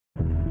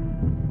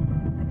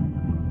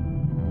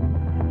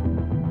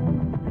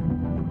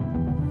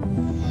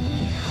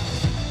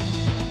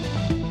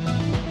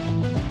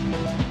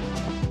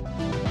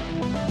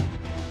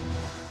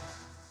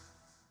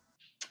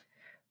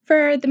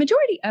For the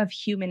majority of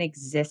human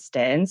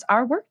existence,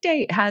 our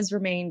workday has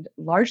remained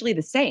largely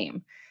the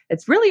same.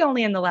 It's really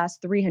only in the last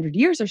 300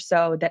 years or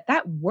so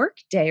that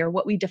workday, or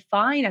what we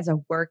define as a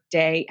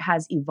workday,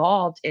 has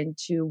evolved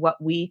into what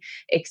we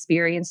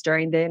experienced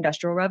during the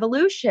Industrial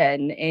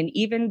Revolution and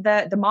even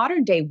the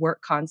modern day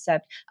work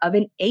concept of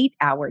an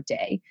 8-hour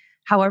day.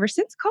 However,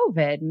 since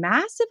COVID,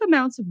 massive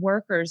amounts of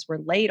workers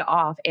were laid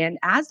off. And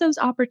as those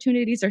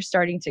opportunities are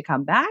starting to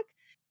come back,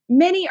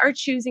 many are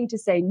choosing to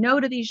say no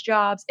to these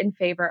jobs in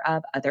favor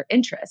of other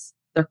interests.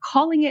 They're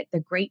calling it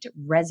the Great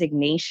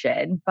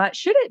Resignation, but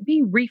should it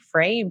be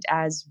reframed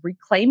as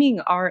reclaiming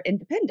our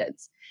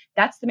independence?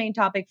 That's the main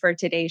topic for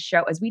today's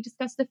show as we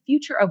discuss the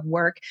future of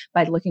work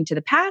by looking to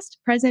the past,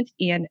 present,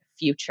 and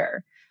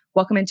future.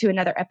 Welcome into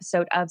another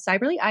episode of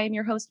Cyberly. I am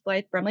your host,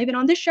 Blythe Brumley. And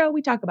on this show,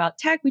 we talk about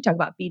tech, we talk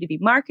about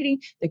B2B marketing,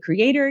 the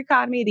creator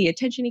economy, the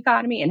attention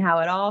economy, and how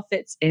it all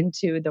fits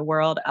into the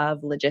world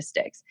of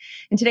logistics.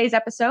 In today's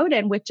episode,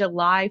 and with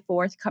July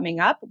 4th coming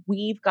up,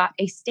 we've got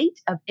a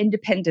State of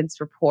Independence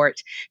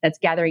report that's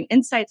gathering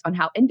insights on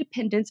how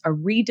independents are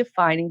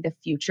redefining the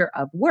future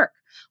of work.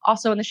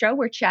 Also on the show,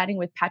 we're chatting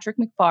with Patrick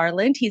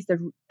McFarland. He's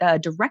the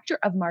Director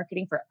of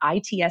Marketing for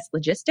ITS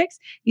Logistics.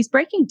 He's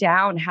breaking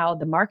down how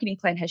the marketing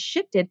plan has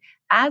shifted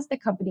as the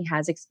company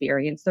has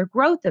experienced their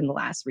growth in the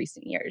last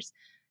recent years.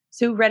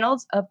 Sue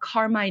Reynolds of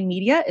Carmine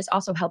Media is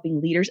also helping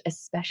leaders,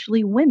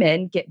 especially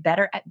women, get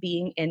better at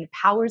being in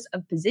powers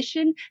of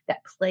position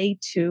that play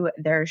to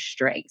their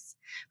strengths.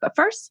 But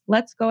first,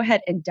 let's go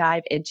ahead and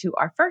dive into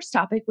our first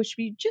topic, which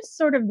we just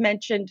sort of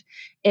mentioned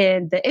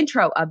in the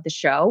intro of the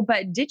show.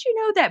 But did you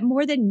know that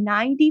more than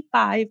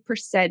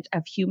 95%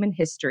 of human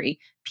history,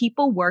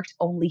 people worked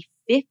only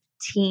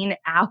 15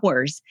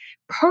 hours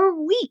per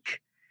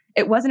week?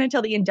 It wasn't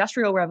until the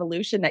Industrial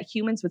Revolution that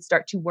humans would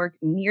start to work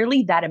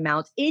nearly that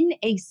amount in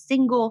a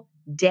single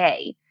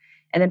day.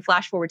 And then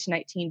flash forward to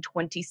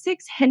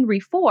 1926, Henry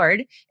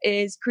Ford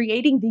is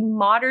creating the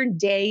modern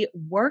day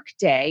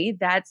workday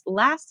that's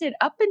lasted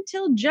up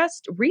until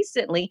just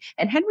recently.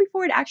 And Henry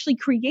Ford actually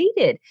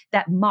created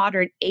that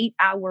modern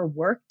 8-hour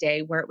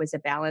workday where it was a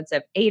balance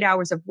of 8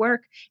 hours of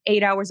work,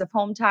 8 hours of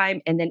home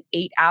time, and then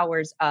 8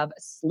 hours of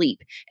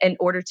sleep in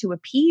order to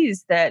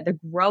appease the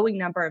growing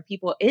number of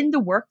people in the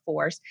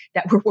workforce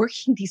that were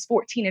working these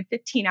 14 and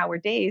 15-hour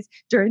days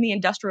during the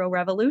Industrial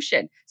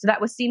Revolution. So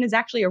that was seen as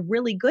actually a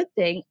really good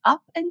thing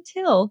up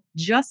until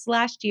just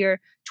last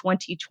year,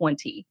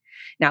 2020.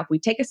 Now, if we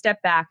take a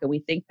step back and we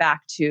think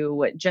back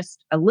to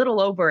just a little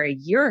over a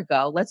year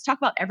ago, let's talk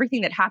about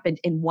everything that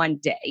happened in one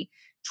day.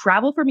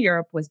 Travel from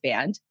Europe was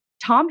banned.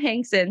 Tom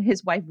Hanks and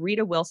his wife,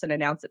 Rita Wilson,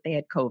 announced that they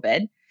had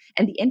COVID,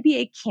 and the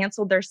NBA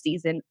canceled their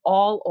season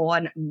all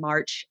on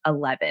March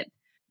 11th.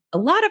 A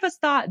lot of us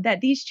thought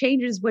that these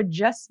changes would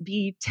just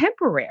be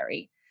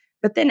temporary.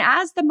 But then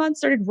as the months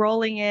started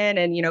rolling in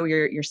and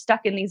you're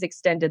stuck in these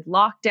extended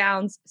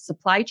lockdowns,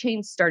 supply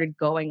chains started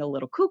going a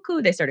little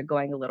cuckoo. They started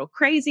going a little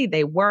crazy.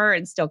 They were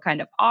and still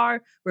kind of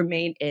are,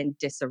 remain in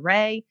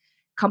disarray.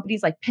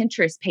 Companies like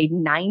Pinterest paid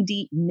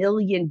 $90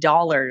 million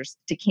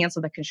to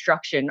cancel the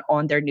construction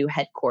on their new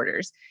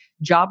headquarters.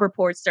 Job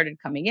reports started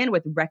coming in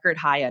with record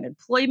high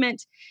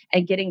unemployment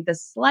and getting the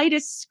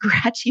slightest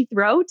scratchy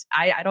throat.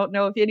 I don't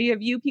know if any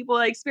of you people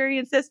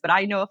experience this, but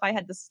I know if I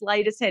had the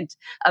slightest hint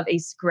of a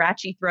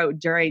scratchy throat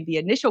during the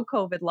initial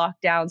COVID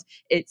lockdowns,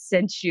 it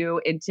sent you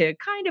into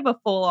kind of a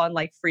full on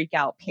like freak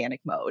out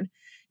panic mode.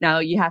 Now,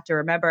 you have to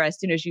remember as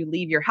soon as you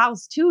leave your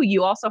house, too,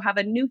 you also have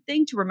a new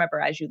thing to remember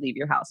as you leave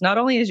your house. Not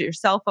only is your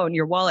cell phone,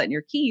 your wallet, and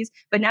your keys,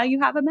 but now you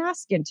have a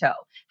mask in tow.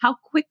 How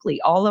quickly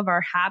all of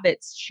our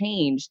habits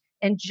changed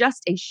in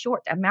just a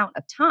short amount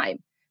of time.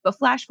 But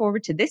flash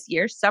forward to this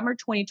year, summer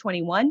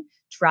 2021,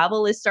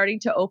 travel is starting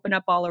to open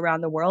up all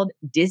around the world.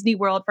 Disney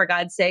World, for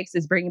God's sakes,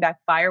 is bringing back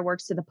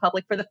fireworks to the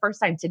public for the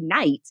first time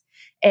tonight.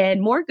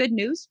 And more good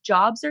news,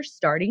 jobs are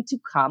starting to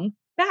come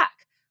back.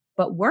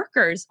 But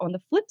workers on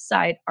the flip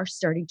side are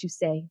starting to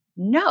say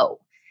no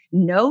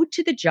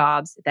to the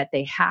jobs that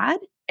they had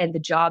and the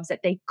jobs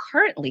that they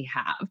currently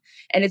have.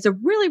 And it's a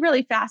really,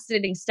 really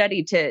fascinating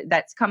study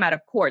that's come out of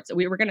courts.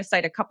 We were going to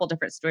cite a couple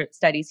different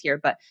studies here,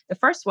 but the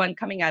first one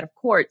coming out of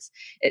courts,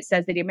 it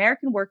says that the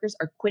American workers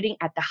are quitting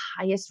at the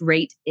highest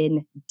rate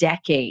in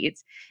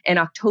decades. In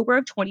October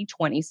of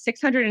 2020,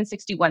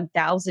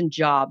 661,000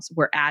 jobs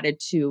were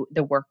added to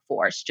the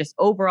workforce. Just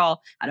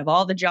overall, out of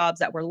all the jobs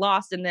that were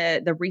lost in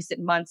the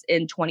recent months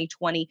in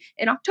 2020,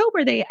 in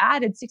October, they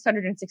added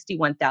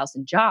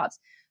 661,000 jobs.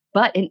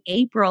 But in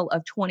April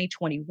of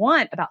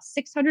 2021, about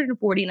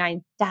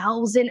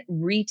 649,000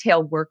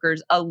 retail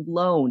workers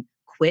alone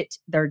quit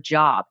their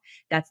job.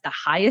 That's the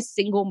highest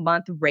single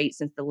month rate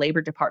since the Labor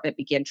Department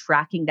began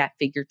tracking that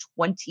figure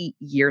 20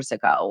 years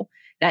ago.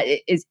 That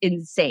is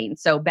insane.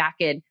 So back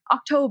in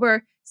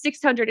October,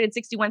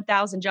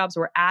 661,000 jobs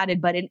were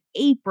added, but in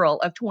April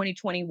of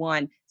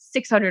 2021,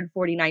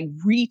 649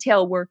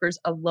 retail workers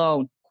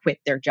alone quit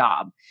their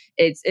job.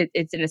 It's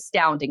an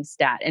astounding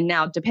stat. And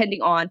now,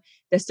 depending on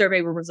the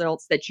survey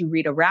results that you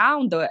read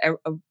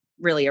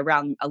really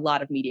around a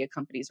lot of media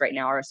companies right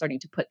now are starting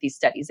to put these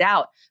studies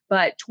out.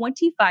 But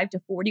 25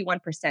 to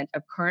 41%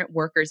 of current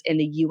workers in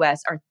the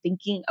US are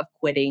thinking of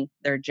quitting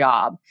their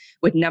job,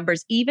 with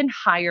numbers even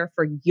higher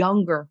for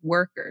younger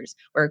workers,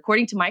 where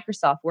according to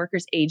Microsoft,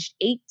 workers aged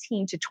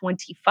 18 to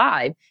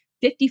 25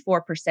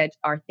 54%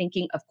 are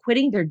thinking of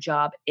quitting their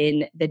job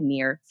in the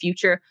near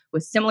future,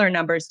 with similar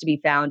numbers to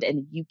be found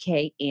in the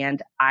UK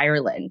and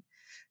Ireland.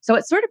 So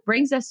it sort of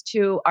brings us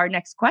to our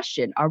next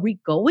question. Are we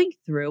going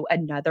through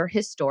another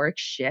historic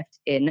shift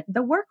in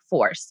the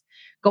workforce?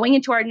 Going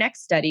into our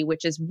next study,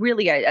 which is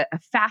really a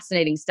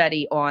fascinating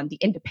study on the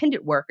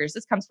independent workers.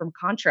 This comes from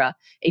Contra,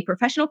 a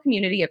professional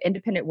community of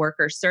independent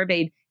workers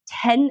surveyed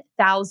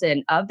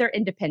 10,000 of their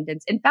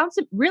independents and found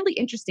some really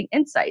interesting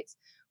insights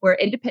where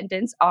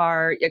independents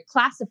are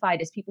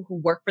classified as people who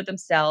work for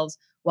themselves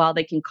while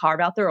they can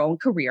carve out their own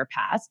career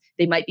paths.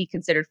 They might be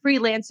considered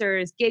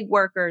freelancers, gig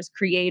workers,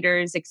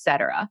 creators,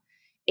 etc.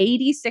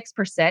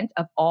 86%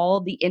 of all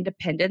the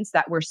independents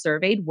that were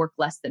surveyed work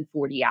less than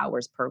 40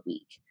 hours per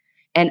week.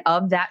 And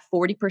of that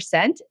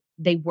 40%,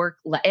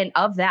 and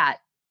of that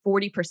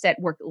 40%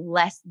 work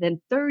less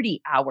than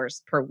 30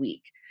 hours per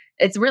week.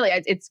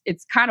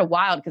 It's kind of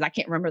wild because I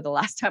can't remember the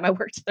last time I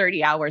worked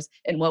 30 hours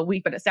in 1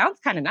 week, but it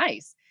sounds kind of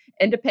nice.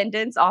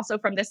 Independents, also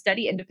from this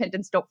study,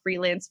 independents don't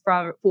freelance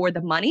for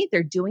the money.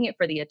 They're doing it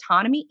for the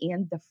autonomy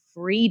and the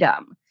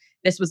freedom.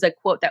 This was a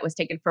quote that was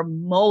taken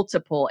from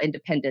multiple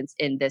independents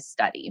in this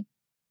study.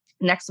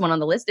 Next one on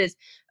the list is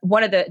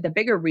one of the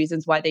bigger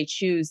reasons why they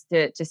choose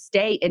to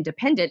stay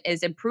independent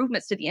is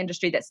improvements to the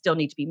industry that still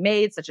need to be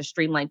made, such as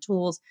streamlined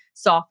tools,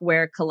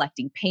 software,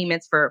 collecting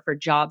payments for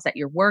jobs that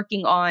you're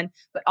working on,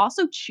 but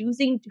also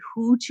choosing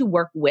who to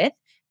work with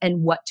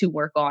and what to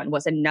work on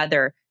was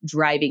another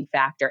driving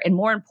factor. And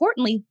more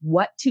importantly,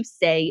 what to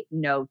say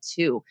no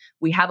to.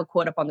 We have a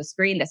quote up on the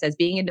screen that says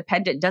being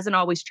independent doesn't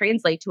always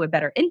translate to a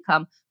better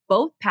income.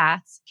 Both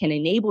paths can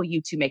enable you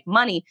to make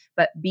money,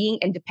 but being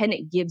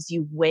independent gives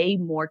you way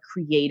more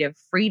creative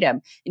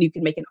freedom. And you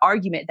can make an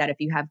argument that if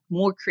you have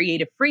more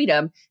creative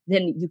freedom,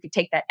 then you could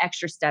take that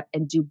extra step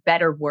and do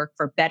better work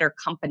for better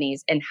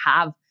companies and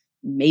have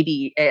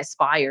maybe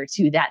aspire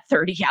to that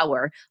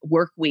 30-hour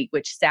work week,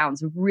 which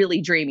sounds really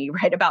dreamy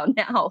right about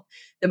now.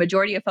 The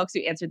majority of folks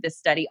who answered this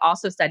study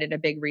also cited a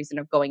big reason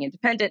of going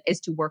independent is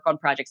to work on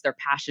projects they're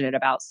passionate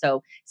about.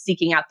 So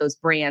seeking out those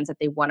brands that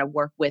they want to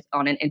work with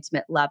on an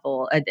intimate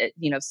level,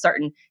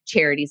 certain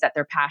charities that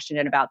they're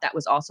passionate about. That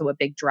was also a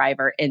big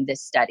driver in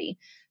this study.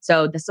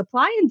 So the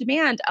supply and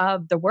demand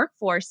of the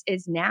workforce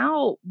is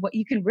now what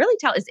you can really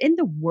tell is in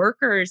the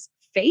workers'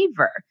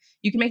 favor.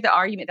 You can make the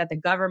argument that the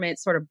government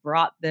sort of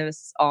brought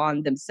this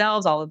on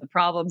themselves, all of the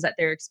problems that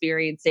they're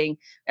experiencing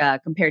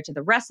compared to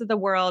the rest of the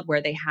world,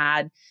 where they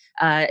had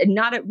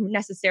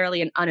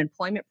necessarily an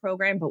unemployment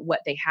program, but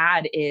what they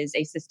had is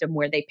a system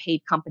where they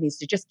paid companies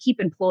to just keep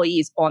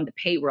employees on the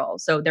payroll.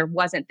 So there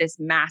wasn't this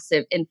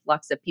massive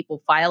influx of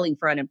people filing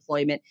for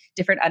unemployment,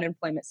 different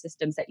unemployment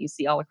systems that you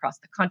see all across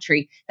the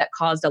country that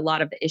caused a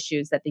lot of the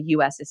issues that the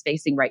US is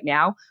facing right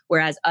now.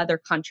 Whereas other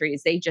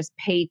countries, they just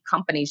paid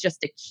companies just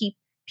to keep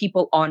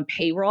people on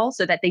payroll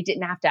so that they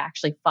didn't have to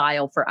actually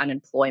file for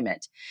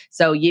unemployment.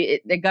 So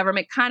the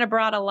government kind of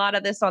brought a lot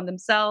of this on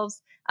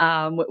themselves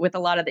with a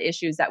lot of the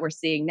issues that we're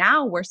seeing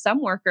now, where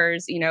some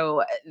workers,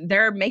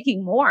 they're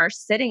making more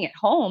sitting at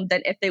home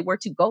than if they were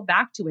to go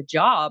back to a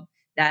job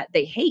that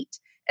they hate.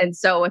 And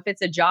so if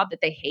it's a job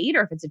that they hate,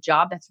 or if it's a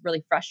job that's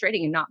really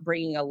frustrating and not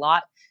bringing a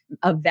lot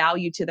of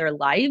value to their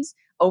lives,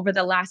 over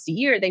the last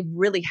year, they've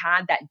really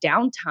had that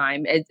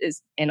downtime.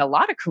 Is in a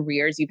lot of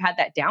careers, you've had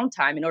that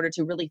downtime in order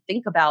to really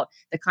think about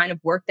the kind of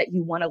work that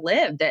you want to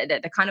live,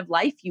 the kind of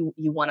life you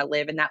want to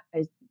live, and that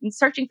is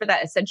searching for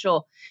that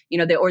essential,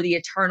 the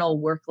eternal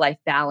work-life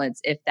balance,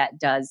 if that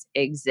does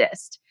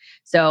exist.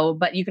 So,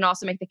 but you can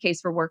also make the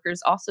case for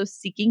workers also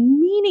seeking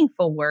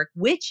meaningful work,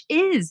 which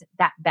is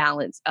that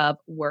balance of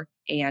work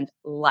and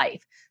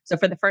life. So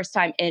for the first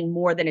time in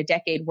more than a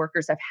decade,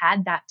 workers have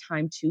had that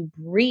time to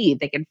breathe.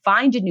 They can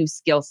find a new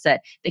skill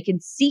set. They can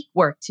seek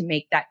work to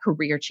make that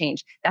career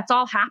change. That's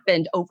all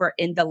happened over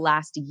in the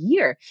last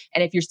year.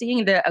 And if you're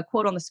seeing a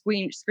quote on the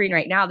screen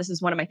right now, this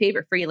is one of my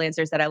favorite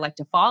freelancers that I like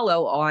to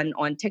follow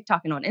on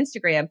TikTok and on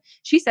Instagram.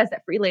 She says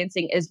that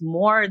freelancing is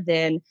more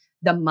than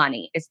the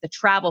money. It's the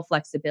travel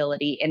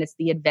flexibility and it's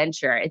the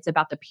adventure. It's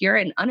about the pure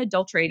and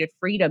unadulterated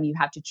freedom you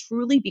have to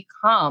truly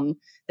become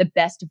the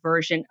best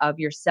version of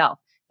yourself.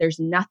 There's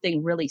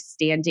nothing really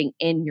standing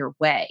in your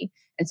way.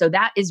 And so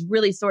that is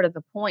really sort of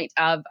the point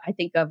of, I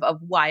think, of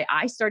why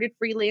I started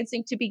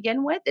freelancing to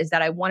begin with, is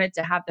that I wanted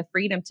to have the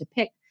freedom to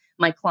pick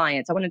my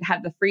clients. I wanted to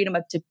have the freedom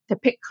to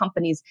pick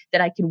companies that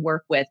I can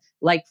work with,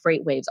 like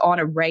FreightWaves, on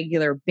a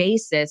regular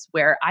basis,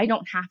 where I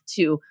don't have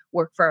to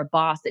work for a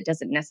boss that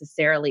doesn't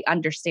necessarily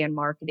understand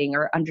marketing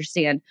or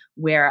understand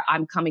where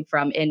I'm coming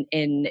from in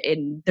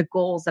the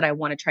goals that I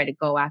want to try to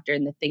go after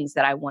and the things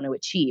that I want to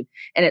achieve.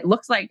 And it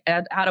looks like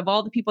out of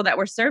all the people that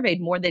were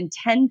surveyed, more than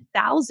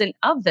 10,000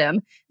 of them,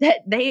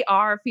 that they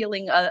are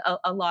feeling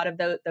a lot of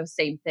those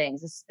same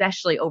things,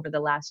 especially over the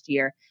last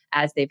year,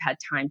 as they've had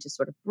time to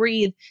sort of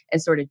breathe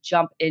and sort of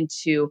jump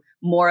into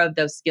more of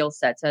those skill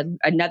sets. And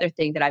another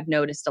thing that I've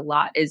noticed a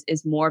lot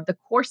is more of the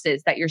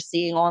courses that you're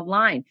seeing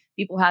online.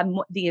 People have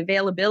the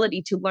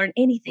availability to learn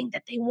anything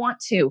that they want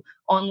to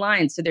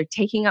online. So they're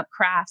taking up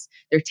crafts,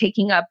 they're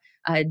taking up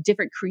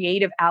different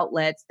creative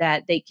outlets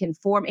that they can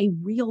form a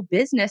real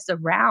business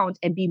around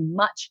and be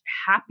much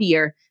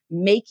happier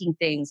making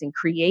things and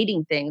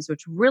creating things,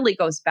 which really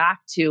goes back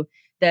to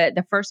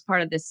the first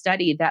part of this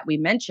study that we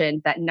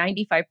mentioned, that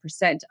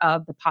 95%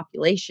 of the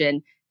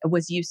population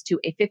was used to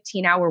a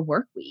 15-hour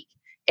work week.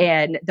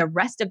 And the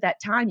rest of that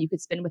time you could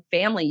spend with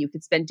family, you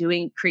could spend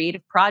doing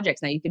creative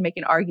projects. Now, you can make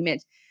an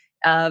argument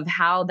of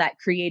how that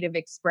creative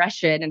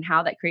expression and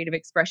how that creative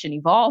expression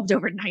evolved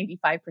over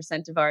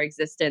 95% of our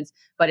existence,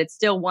 but it's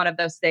still one of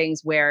those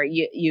things where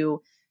you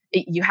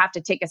have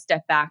to take a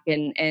step back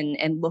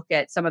and look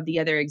at some of the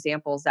other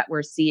examples that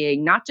we're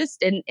seeing, not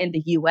just in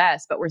the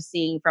US, but we're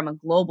seeing from a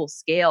global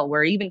scale,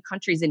 where even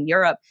countries in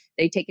Europe,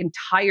 they take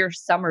entire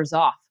summers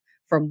off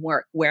from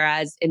work.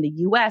 Whereas in the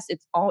US,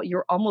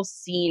 you're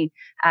almost seen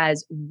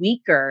as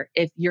weaker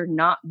if you're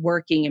not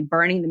working and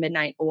burning the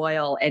midnight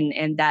oil,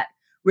 and that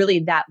really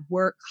that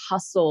work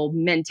hustle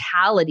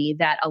mentality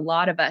that a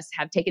lot of us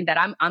have taken, that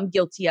I'm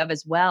guilty of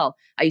as well.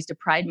 I used to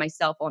pride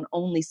myself on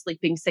only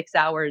sleeping 6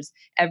 hours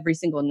every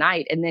single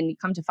night, and then you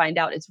come to find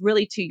out it's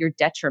really to your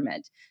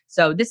detriment.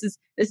 So this is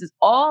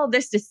all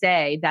this to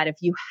say that if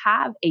you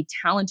have a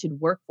talented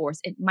workforce,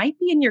 it might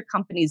be in your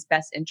company's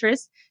best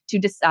interest to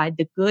decide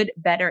the good,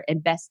 better,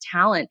 and best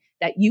talent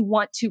that you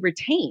want to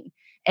retain,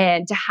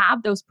 and to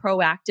have those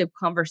proactive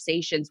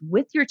conversations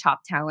with your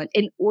top talent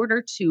in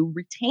order to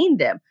retain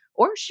them.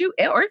 Or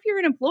if you're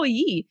an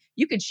employee,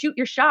 you could shoot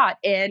your shot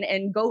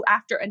and go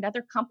after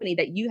another company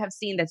that you have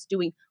seen that's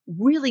doing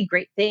really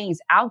great things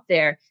out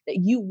there that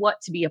you want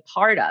to be a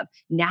part of.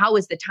 Now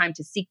is the time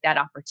to seek that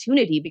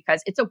opportunity,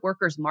 because it's a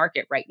worker's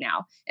market right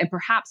now. And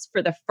perhaps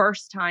for the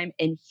first time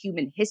in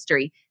human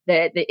history,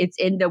 that it's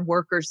in the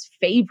worker's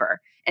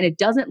favor. And it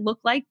doesn't look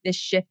like this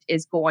shift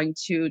is going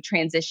to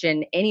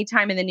transition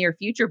anytime in the near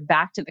future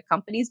back to the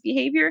company's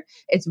behavior.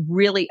 It's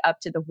really up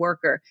to the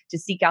worker to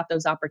seek out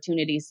those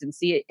opportunities and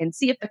see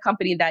if the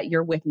company that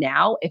you're with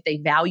now, if they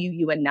value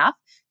you enough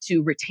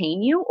to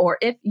retain you, or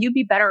if you'd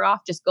be better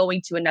off just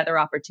going to another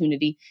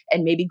opportunity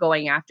and maybe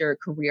going after a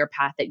career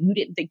path that you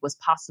didn't think was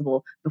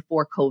possible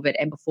before COVID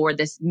and before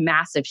this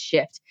massive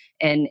shift,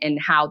 and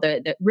how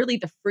the really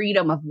the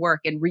freedom of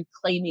work and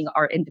reclaiming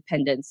our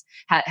independence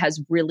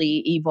has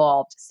really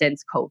evolved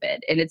since COVID.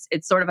 And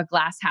it's sort of a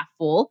glass half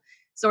full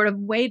sort of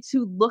way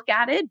to look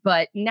at it.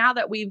 But now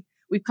that we've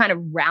kind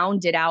of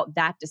rounded out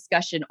that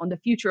discussion on the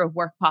future of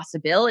work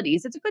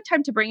possibilities, it's a good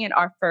time to bring in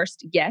our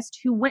first guest,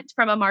 who went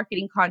from a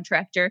marketing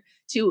contractor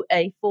to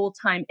a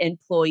full-time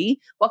employee.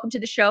 Welcome to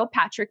the show,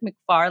 Patrick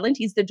McFarland.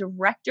 He's the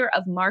director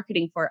of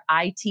marketing for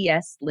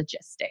ITS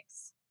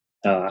Logistics.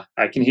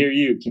 I can hear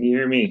you. Can you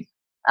hear me?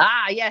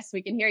 Ah, yes,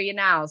 we can hear you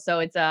now. So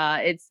it's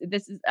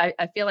this is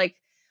I feel like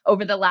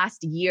over the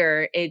last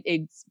year,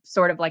 it's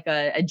sort of like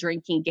a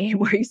drinking game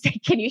where you say,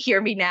 "Can you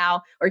hear me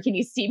now?" or "Can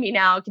you see me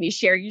now? Can you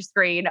share your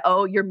screen?"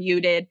 "Oh, you're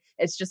muted."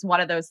 It's just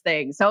one of those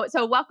things.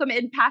 So welcome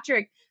in,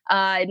 Patrick.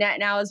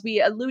 Now, as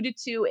we alluded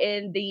to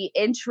in the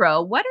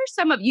intro, what are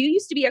some of you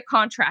used to be a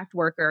contract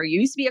worker? You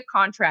used to be a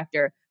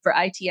contractor for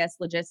ITS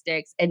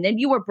Logistics, and then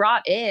you were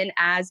brought in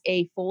as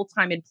a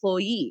full-time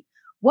employee.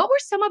 What were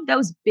some of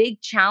those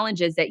big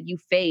challenges that you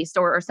faced,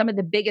 or some of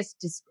the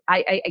biggest,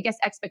 I guess,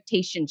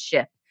 expectation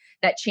shift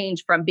that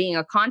changed from being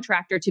a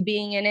contractor to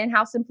being an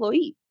in-house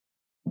employee?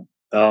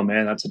 Oh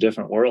man, that's a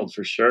different world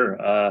for sure.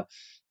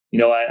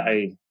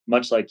 I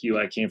much like you,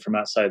 I came from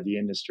outside the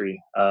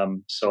industry,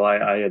 so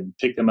I had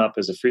picked them up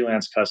as a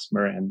freelance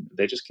customer, and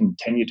they just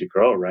continued to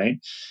grow, right?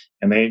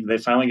 And they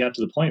finally got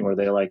to the point where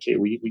they're like, hey,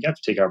 we got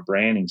to take our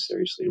branding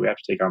seriously. We have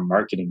to take our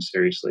marketing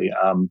seriously.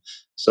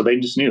 So they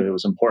just knew it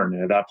was important,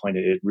 and at that point,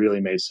 it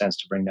really made sense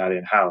to bring that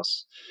in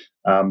house.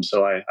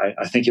 So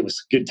I think it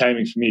was good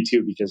timing for me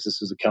too, because this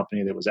was a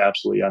company that was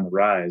absolutely on the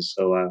rise.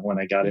 So when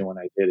I got in, when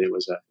I did, it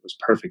was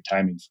perfect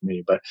timing for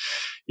me. But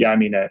yeah, I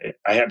mean,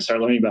 I had to start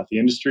learning about the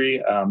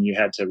industry. You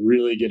had to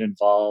really get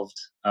involved,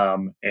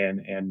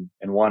 and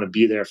want to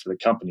be there for the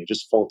company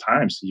just full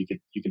time, so you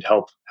could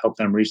help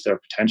them reach their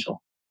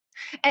potential.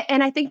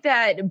 And I think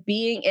that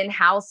being in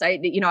house, I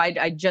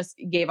just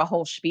gave a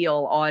whole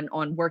spiel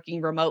on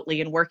working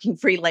remotely and working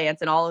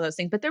freelance and all of those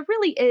things, but there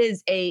really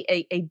is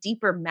a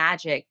deeper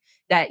magic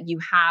that you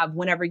have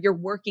whenever you're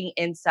working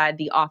inside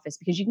the office,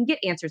 because you can get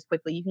answers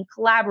quickly. You can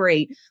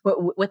collaborate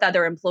with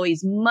other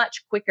employees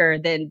much quicker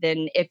than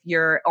if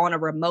you're on a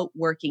remote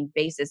working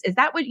basis. Is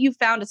that what you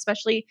found,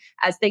 especially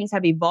as things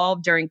have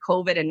evolved during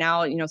COVID and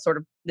now, sort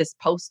of this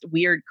post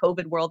weird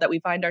COVID world that we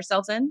find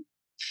ourselves in?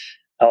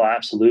 Oh,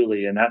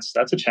 absolutely, and that's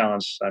a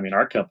challenge. I mean,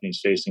 our company's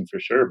facing for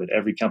sure, but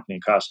every company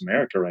across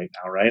America right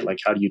now, right? Like,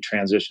 how do you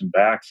transition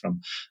back from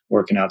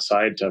working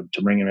outside to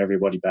bringing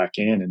everybody back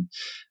in? And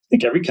I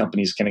think every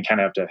company's going to kind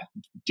of have to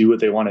do what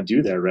they want to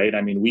do there, right?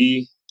 I mean,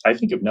 I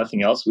think if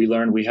nothing else, we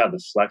learned we have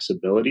the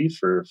flexibility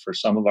for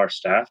some of our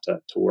staff to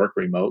work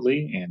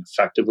remotely and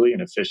effectively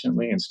and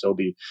efficiently and still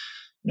be,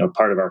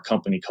 part of our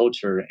company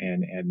culture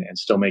and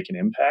still make an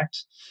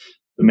impact.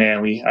 But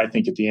man, I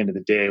think at the end of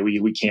the day,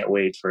 we can't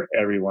wait for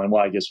everyone.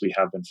 Well, I guess we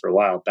have been for a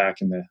while,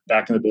 back in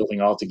the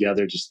building all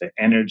together. Just the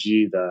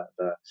energy, the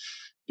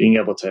being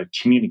able to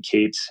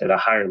communicate at a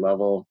higher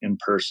level in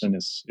person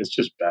is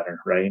just better,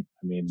 right?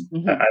 I mean,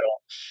 Mhm.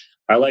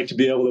 I like to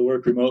be able to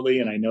work remotely,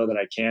 and I know that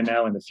I can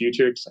now in the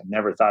future because I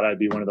never thought I'd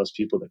be one of those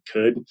people that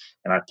could,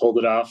 and I pulled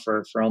it off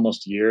for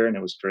almost a year, and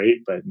it was great.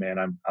 But man,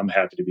 I'm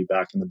happy to be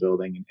back in the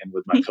building and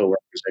with my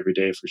coworkers every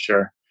day for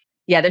sure.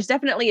 Yeah, there's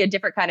definitely a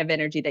different kind of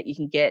energy that you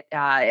can get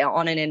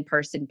on an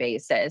in-person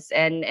basis,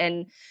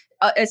 and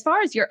as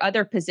far as your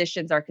other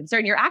positions are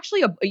concerned,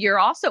 you're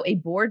also a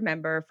board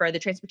member for the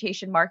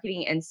Transportation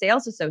Marketing and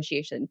Sales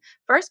Association.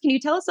 First, can you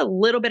tell us a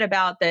little bit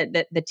about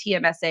the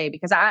TMSA,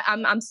 because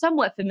I'm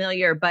somewhat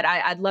familiar, but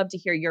I'd love to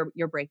hear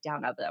your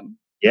breakdown of them.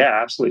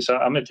 Yeah, absolutely. So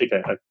I'm going to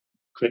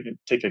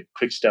take a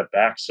quick step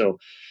back. So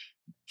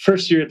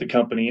first year at the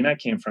company, and I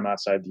came from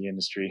outside the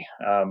industry.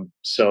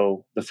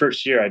 So the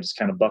first year, I just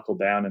kind of buckled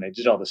down and I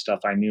did all the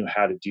stuff I knew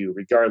how to do,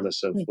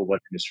 regardless of Mm.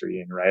 what industry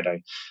you're in. Right,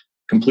 I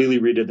completely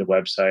redid the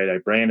website. I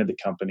branded the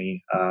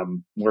company,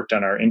 worked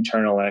on our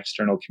internal and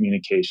external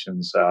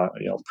communications,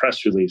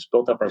 press release,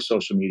 built up our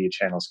social media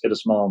channels, get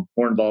us more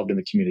involved in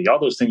the community. All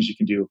those things you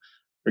can do,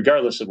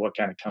 regardless of what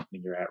kind of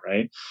company you're at.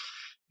 Right.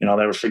 I'll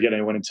never forget.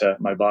 I went into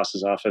my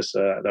boss's office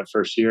that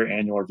first year,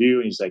 annual review,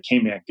 and he's like, "Hey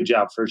man, good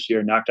job, first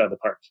year, knocked out of the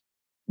park.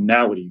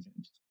 Now what are you going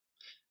to do?"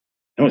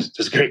 It was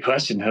just a great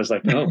question. I was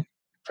like, "Oh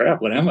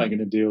crap, what am I going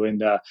to do?"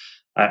 And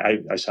I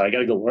said, "I got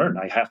to go learn.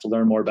 I have to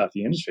learn more about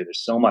the industry.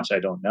 There's so much I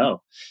don't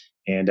know."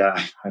 And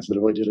I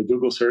literally did a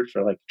Google search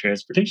for like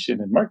transportation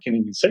and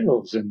marketing and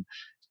sales, and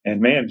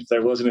man,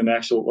 there wasn't an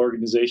actual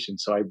organization.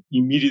 So I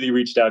immediately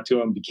reached out to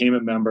them, became a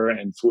member,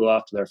 and flew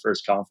off to their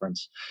first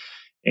conference.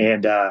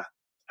 And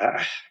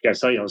I gotta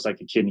tell you, I was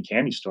like a kid in a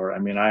candy store. I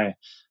mean, I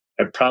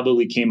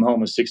probably came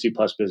home with 60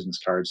 plus business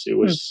cards. It Hmm.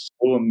 was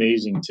so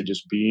amazing to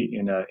just be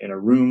in a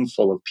room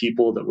full of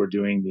people that were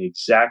doing the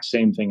exact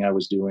same thing I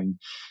was doing,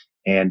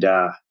 and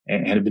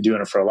had been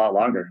doing it for a lot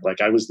longer.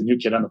 Like, I was the new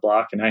kid on the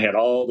block, and I had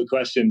all the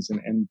questions,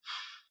 and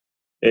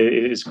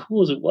as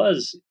cool as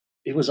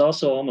it was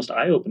also almost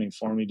eye opening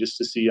for me just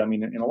to see. I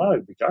mean, in a lot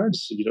of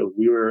regards,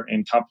 we were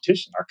in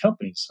competition. Our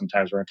companies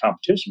sometimes were in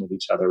competition with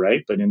each other,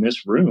 right? But in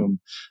this room,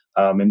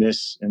 in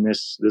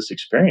this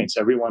experience,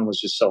 everyone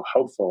was just so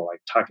helpful, like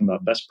talking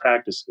about best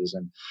practices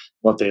and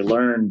what they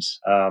learned,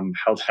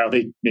 how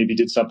they maybe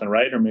did something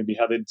right or maybe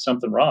how they did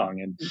something wrong,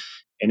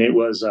 and it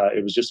was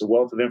just a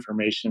wealth of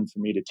information for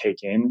me to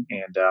take in,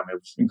 and it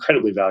was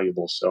incredibly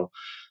valuable. So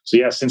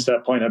yeah, since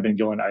that point, I've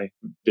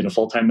been a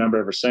full time member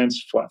ever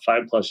since,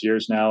 5 plus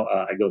years now.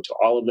 I go to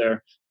all of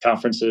their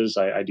conferences.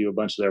 I do a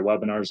bunch of their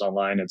webinars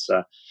online. It's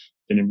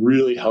been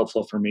really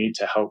helpful for me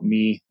to help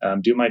me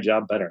do my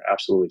job better.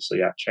 Absolutely. So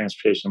yeah,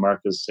 Transportation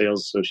Markets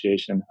Sales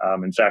Association.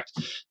 In fact,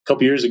 a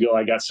couple years ago,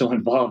 I got so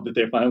involved that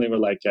they finally were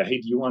like,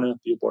 "Hey, do you want to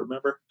be a board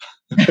member?"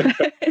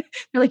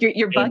 You're like,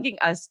 you're And bugging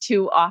us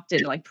too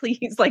often. Like,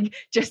 please, like,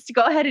 just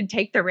go ahead and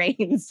take the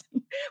reins.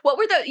 What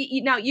were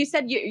now you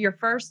said your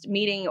first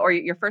meeting or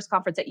your first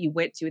conference that you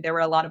went to, there were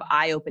a lot of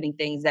eye-opening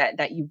things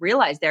that you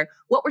realized there.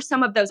 What were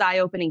some of those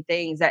eye-opening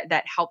things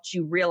that helped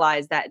you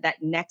realize that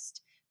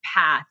next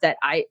path that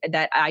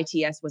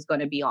ITS was going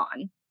to be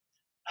on?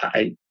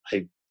 I,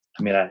 I,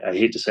 I mean, I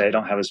hate to say I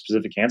don't have a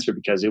specific answer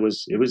because it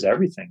was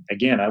everything.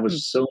 Again, I Mm.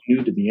 was so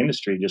new to the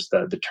industry, just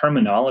the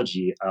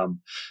terminology,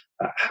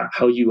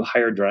 how you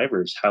hire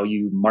drivers, how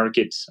you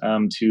market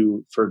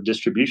for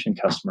distribution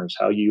customers,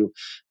 how you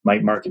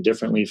might market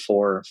differently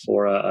for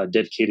a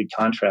dedicated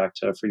contract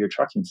for your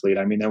trucking fleet.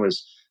 I mean, there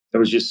was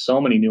just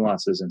so many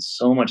nuances and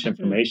so much Mhm.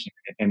 information.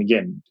 And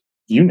again,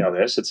 you know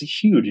this, it's a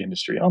huge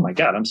industry. Oh my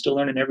God, I'm still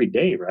learning every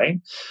day, right?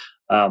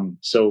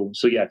 So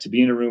yeah, to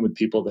be in a room with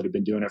people that have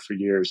been doing it for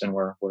years and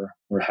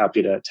we're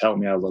happy to help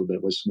me out a little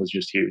bit was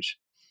just huge.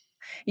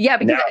 Yeah,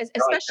 Now, because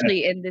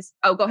especially in this.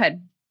 Oh, go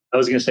ahead. I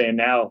was going to say, and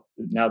now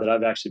that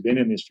I've actually been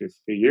in this for a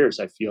few years,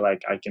 I feel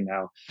like I can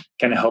now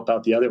kind of help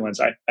out the other ones.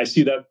 I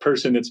see that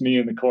person that's me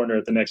in the corner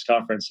at the next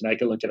conference, and I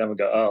can look at them and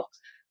go, "Oh,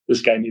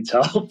 this guy needs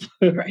help."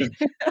 Right.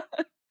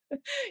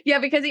 Yeah,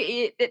 because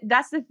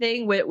that's the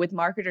thing with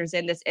marketers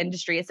in this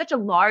industry. It's such a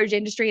large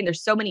industry, and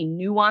there's so many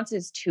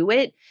nuances to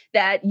it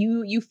that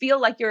you feel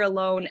like you're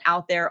alone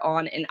out there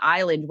on an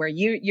island where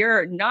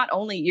you're not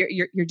only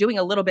you're doing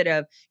a little bit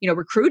of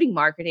recruiting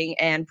marketing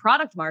and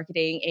product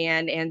marketing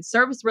and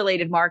service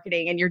related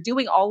marketing, and you're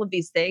doing all of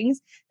these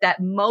things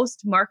that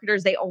most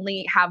marketers, they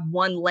only have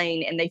one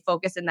lane and they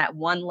focus in that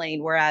one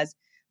lane, whereas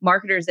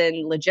marketers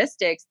in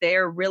logistics,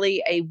 they're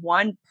really a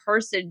one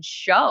person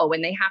show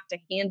and they have to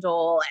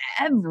handle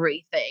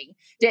everything.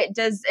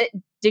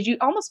 Did you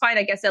almost find,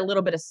 I guess, a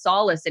little bit of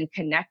solace in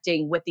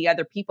connecting with the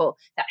other people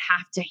that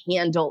have to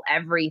handle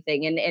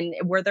everything? And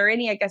were there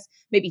any, I guess,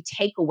 maybe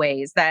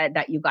takeaways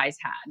that you guys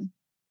had?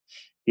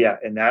 Yeah,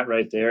 and that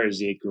right there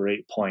is a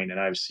great point, and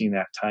I've seen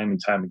that time and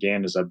time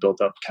again as I've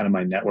built up kind of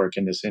my network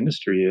in this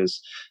industry.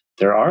 Is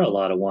there are a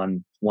lot of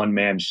one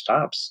man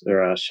shops,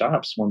 there are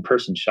shops, one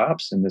person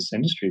shops in this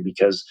industry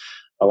because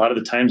a lot of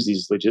the times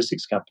these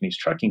logistics companies,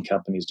 trucking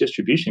companies,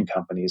 distribution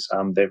companies,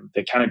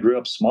 they kind of grew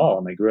up small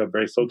and they grew up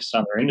very focused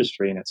on their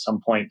industry, and at some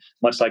point,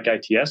 much like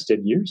ITS did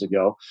years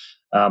ago,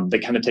 they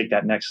kind of take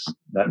that next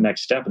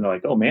step, and they're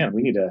like, oh man,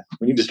 we need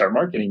to start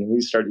marketing, and we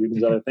need to start doing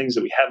these other things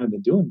that we haven't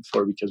been doing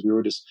before because we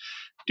were just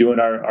doing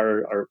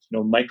our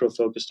micro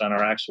focused on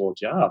our actual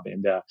job.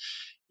 And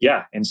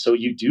yeah, and so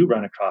you do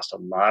run across a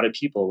lot of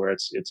people where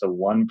it's a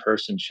one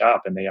person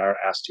shop and they are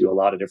asked to do a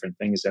lot of different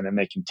things, and then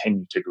they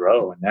continue to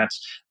grow, and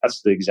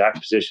that's the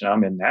exact position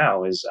I'm in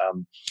now. Is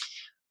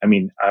I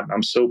mean,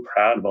 I'm so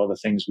proud of all the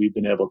things we've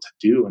been able to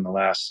do in the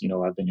last,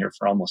 I've been here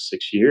for almost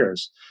 6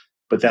 years.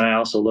 But then I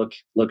also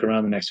look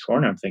around the next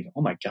corner. I'm thinking,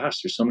 oh my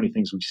gosh, there's so many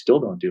things we still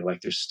don't do.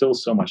 Like there's still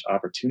so much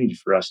opportunity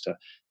for us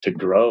to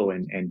grow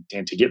and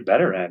to get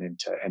better at, and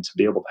to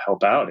be able to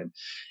help out.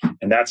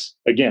 And that's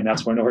where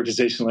an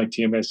organization like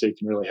TMSA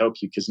can really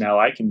help you, because now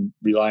I can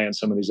rely on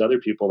some of these other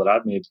people that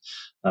I've made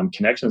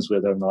connections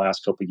with over the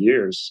last couple of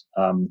years,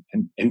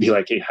 and be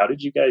like, hey, how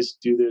did you guys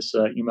do this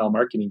email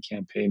marketing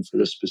campaign for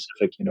this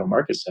specific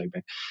market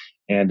segment?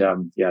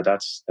 And yeah,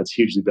 that's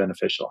hugely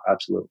beneficial.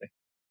 Absolutely.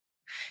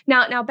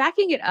 Now,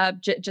 backing it up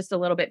just a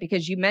little bit,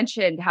 because you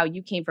mentioned how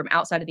you came from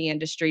outside of the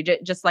industry,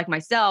 just like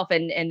myself,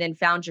 and then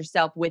found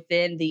yourself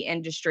within the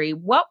industry.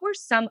 What were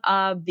some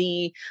of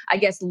the, I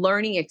guess,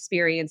 learning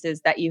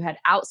experiences that you had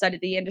outside of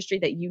the industry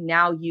that you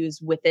now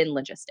use within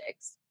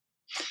logistics?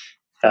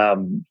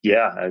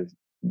 Yeah,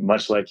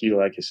 much like you,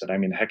 like I said, I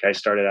mean, heck, I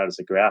started out as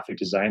a graphic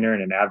designer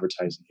in an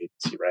advertising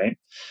agency, right?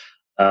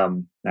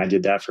 I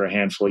did that for a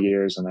handful of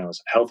years, and then I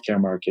was in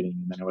healthcare marketing,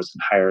 and then I was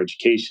in higher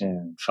education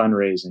and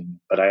fundraising.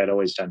 But I had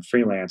always done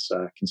freelance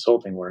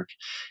consulting work,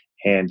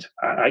 and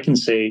I can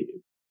say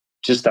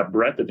just that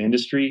breadth of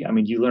industry. I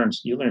mean, you learn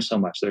so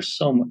much. There's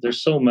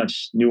so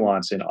much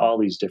nuance in all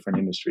these different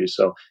industries.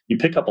 So you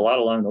pick up a lot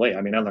along the way.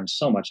 I mean, I learned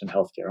so much in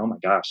healthcare. Oh my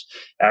gosh,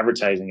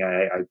 advertising.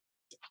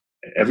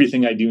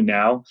 Everything I do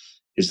now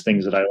is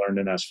things that I learned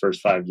in those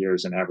first 5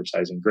 years in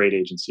advertising. Great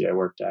agency I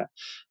worked at,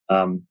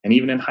 and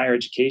even in higher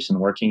education,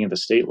 working at the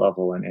state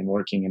level, and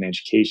working in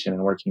education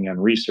and working on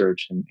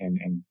research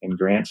and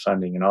grant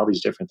funding and all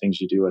these different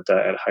things you do at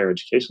higher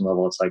education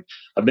level. It's like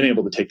I've been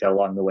able to take that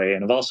along the way,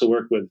 and I've also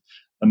worked with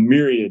a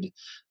myriad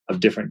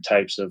of different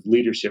types of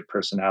leadership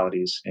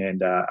personalities.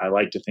 And I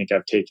like to think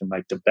I've taken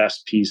like the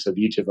best piece of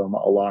each of them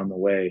along the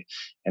way.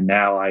 And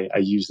now I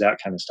use that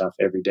kind of stuff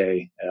every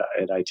day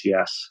at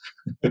ITS.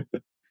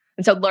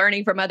 And so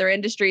learning from other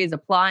industries,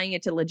 applying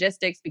it to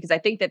logistics, because I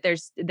think that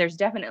there's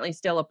definitely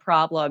still a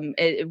problem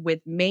with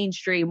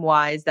mainstream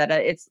wise, that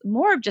it's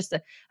more of just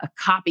a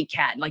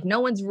copycat. Like no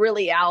one's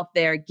really out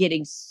there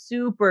getting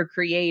super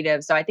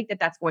creative. So I think that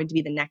that's going to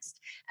be the next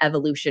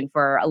evolution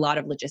for a lot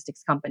of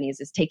logistics companies,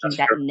 is taking That's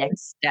that fair point.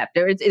 next step.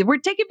 We're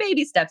taking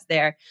baby steps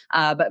there,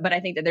 but I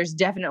think that there's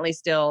definitely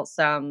still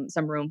some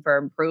room for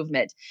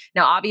improvement.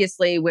 Now,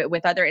 obviously,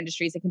 with other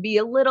industries, it can be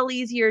a little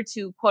easier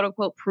to quote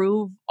unquote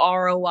prove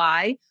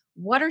ROI.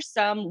 What are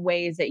some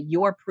ways that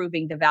you're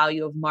proving the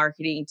value of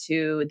marketing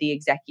to the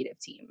executive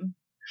team?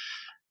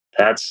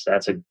 That's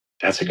that's a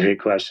that's a great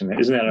question.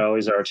 Isn't that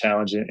always our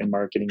challenge in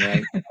marketing,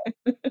 right?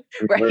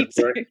 Right.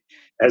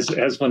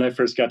 As when I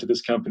first got to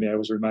this company, I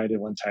was reminded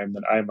one time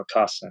that I am a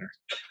cost center.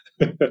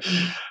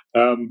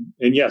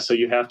 And yeah, so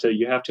you have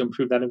to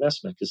improve that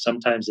investment, because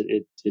sometimes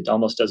it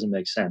almost doesn't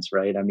make sense,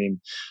 right? I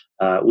mean,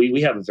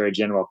 we have a very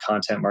general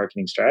content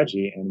marketing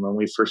strategy, and when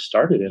we first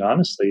started it,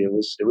 honestly, it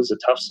was a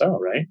tough sell,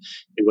 right?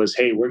 It was,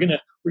 hey, we're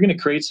gonna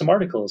create some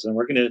articles, and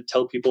we're gonna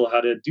tell people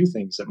how to do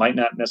things that might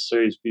not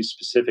necessarily be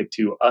specific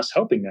to us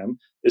helping them.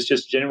 It's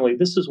just generally,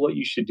 this is what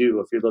you should do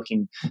if you're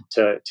looking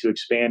to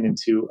expand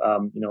into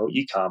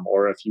ecom,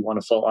 or if you want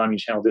a full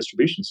omni-channel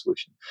distribution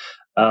solution.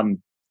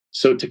 Um,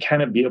 so to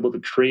kind of be able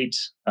to create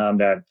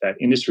that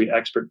industry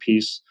expert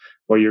piece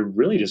where you're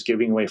really just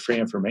giving away free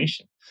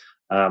information,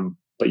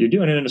 but you're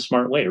doing it in a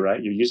smart way,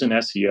 right? You're using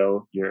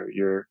SEO.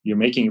 You're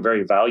making it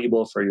very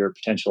valuable for your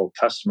potential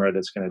customer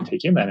that's going to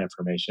take in that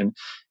information,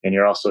 and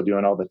you're also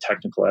doing all the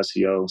technical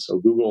SEO. So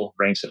Google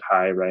ranks it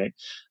high, right?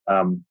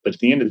 But at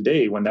the end of the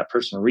day, when that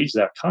person reads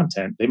that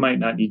content, they might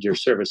not need your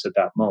service at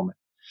that moment.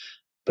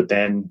 But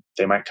then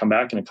they might come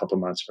back in a couple of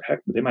months, or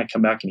heck, they might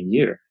come back in a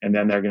year, and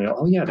then they're going to,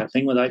 oh yeah, that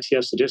thing with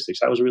ITS logistics,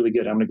 that was really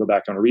good. I'm going to go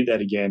back. I'm going to read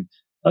that again.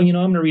 Oh, I'm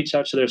going to reach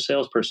out to their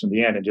salesperson at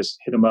the end and just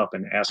hit them up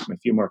and ask them a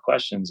few more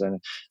questions. And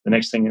the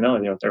next thing you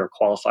know, they're a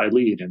qualified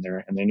lead, and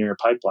they're in your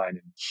pipeline.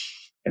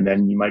 And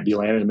then you might be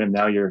landing them, and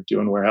now you're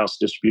doing warehouse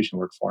distribution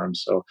work for them.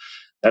 So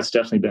that's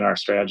definitely been our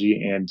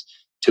strategy. And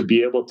to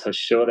be able to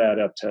show that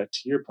up to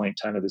your point,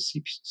 kind of the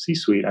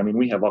C-suite. I mean,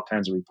 we have all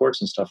kinds of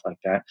reports and stuff like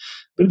that,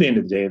 but at the end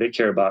of the day, they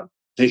care about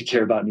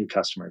new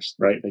customers,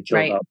 right? They care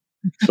Right. about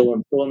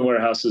filling the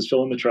warehouses,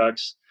 filling the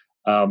trucks,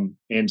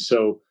 and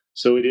so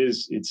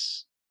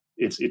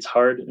it's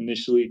hard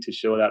initially to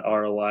show that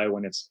ROI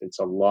when it's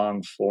a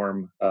long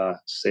form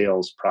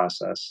sales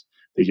process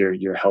that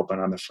you're helping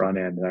on the front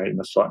end, right, in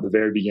the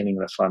very beginning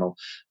of the funnel.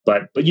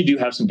 But you do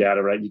have some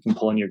data, right? You can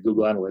pull in your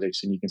Google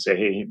Analytics and you can say,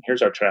 hey,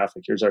 here's our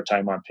traffic, here's our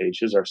time on page,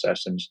 here's our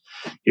sessions,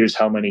 here's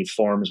how many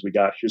forms we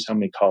got, here's how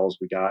many calls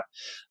we got,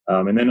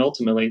 and then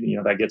ultimately,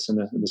 that gets in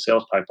the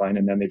sales pipeline,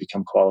 and then they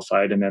become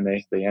qualified, and then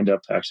they end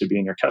up actually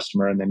being your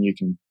customer, and then you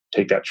can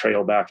take that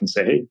trail back and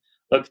say, hey,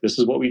 look, this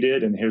is what we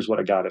did, and here's what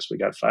it got us. We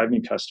got 5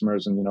 new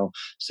customers, and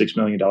 $6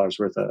 million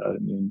worth of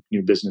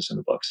new business in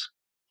the books.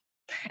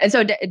 And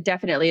so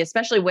definitely,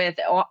 especially with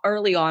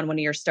early on when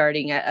you're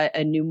starting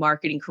a new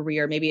marketing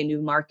career, maybe a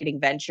new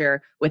marketing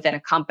venture within a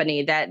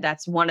company,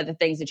 that's one of the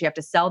things that you have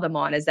to sell them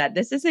on, is that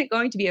this isn't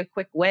going to be a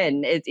quick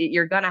win.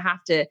 You're going to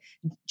have to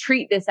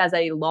treat this as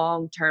a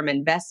long-term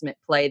investment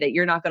play that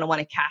you're not going to want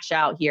to cash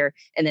out here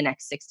in the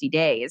next 60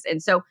 days.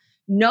 And so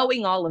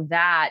knowing all of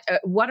that,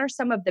 what are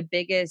some of the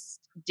biggest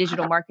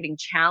digital marketing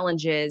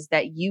challenges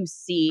that you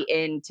see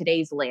in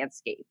today's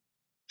landscape?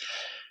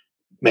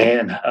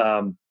 Man,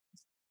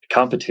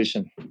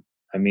 competition.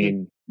 I Mm.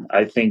 mean,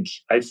 I think,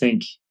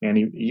 and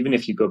even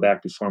if you go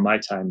back before my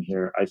time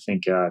here, I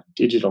think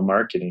digital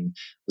marketing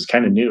was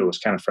kind of new. It was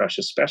kind of fresh,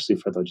 especially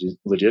for the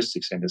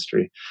logistics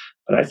industry.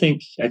 But I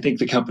think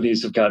the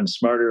companies have gotten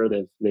smarter.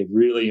 They've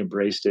really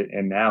embraced it,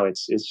 and now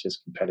it's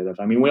just competitive.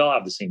 I mean, we all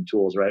have the same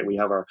tools, right? We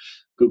have our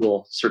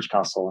Google Search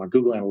Console, our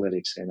Google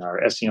Analytics, and our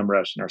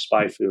SEMrush, and our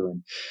SpyFu,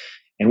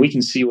 and we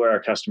can see where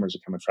our customers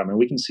are coming from, and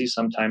we can see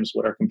sometimes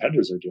what our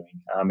competitors are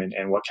doing,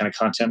 and what kind of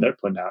content they're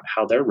putting out,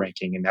 how they're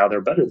ranking, and how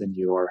they're better than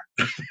you are.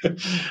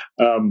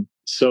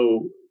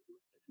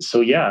 So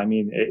yeah, I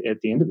mean,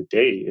 at the end of the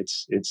day,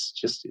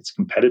 it's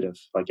competitive.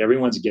 Like,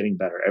 everyone's getting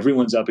better,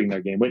 everyone's upping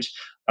their game. Which,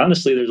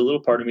 honestly, there's a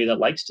little part of me that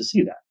likes to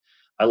see that.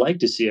 I like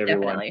to see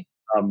everyone Definitely.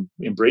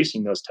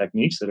 embracing those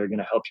techniques that are going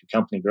to help your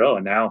company grow.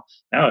 And now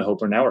I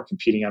hope we're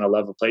competing on a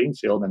level playing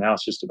field. And now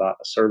it's just about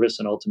a service,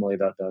 and ultimately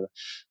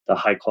the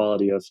high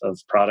quality of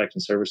product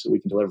and service that we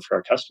can deliver for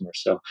our customers.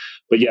 So,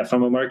 but yeah,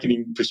 from a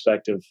marketing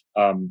perspective,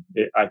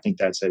 I think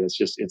that's it.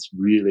 It's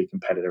really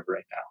competitive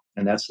right now,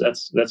 and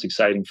that's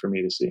exciting for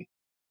me to see.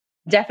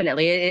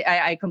 Definitely.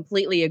 I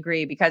completely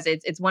agree, because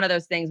it's one of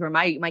those things where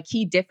my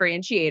key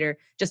differentiator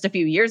just a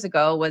few years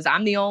ago was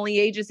I'm the only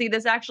agency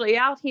that's actually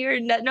out here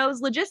and that knows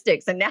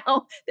logistics. And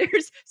now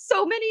there's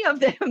so many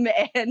of them.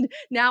 And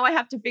now I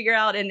have to figure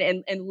out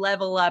and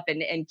level up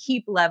and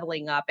keep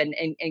leveling up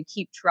and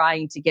keep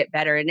trying to get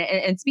better.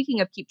 And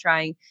speaking of keep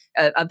trying,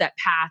 of that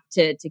path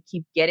to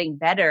keep getting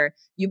better,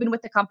 you've been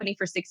with the company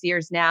for 6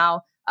 years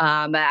now.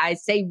 I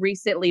say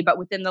recently, but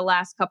within the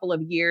last couple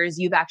of years,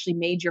 you've actually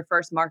made your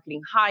first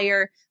marketing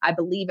hire. I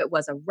believe it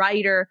was a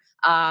writer.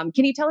 Can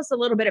you tell us a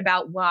little bit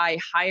about why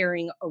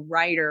hiring a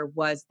writer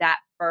was that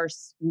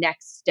first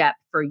next step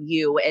for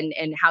you,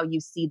 and how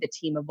you see the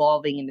team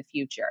evolving in the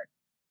future?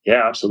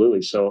 Yeah,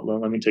 absolutely. So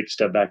let me take a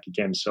step back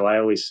again. So I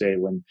always say,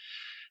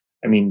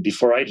 I mean,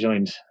 before I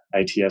joined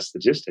ITS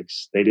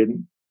Logistics, they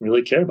didn't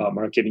really care about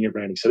marketing and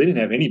branding. So they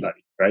didn't have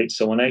anybody, right?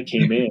 So when I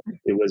came in,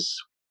 it was,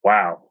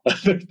 wow,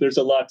 there's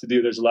a lot to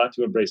do. There's a lot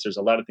to embrace. There's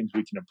a lot of things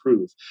we can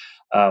improve.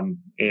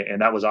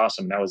 And that was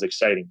awesome. That was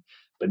exciting.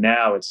 But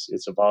now it's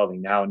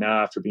evolving. Now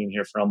after being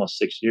here for almost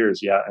 6 years,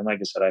 yeah. And like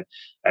I said,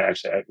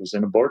 I was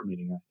in a board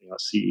meeting,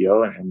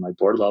 CEO and my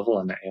board level,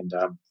 and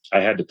I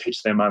had to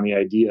pitch them on the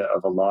idea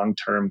of a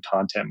long-term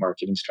content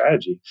marketing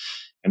strategy.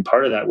 And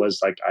part of that was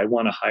like, I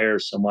want to hire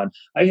someone.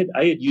 I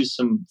had used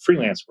some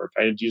freelance work.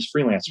 I had used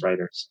freelance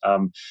writers,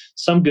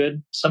 some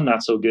good, some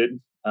not so good.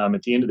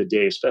 At the end of the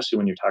day, especially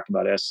when you're talking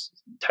about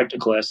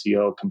technical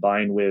SEO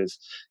combined with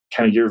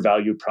kind of your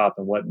value prop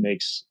and what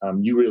makes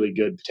you really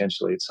good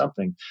potentially at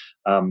something,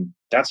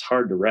 that's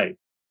hard to write,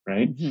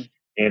 right? Mhm.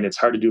 And it's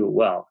hard to do it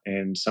well.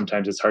 And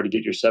sometimes it's hard to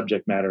get your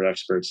subject matter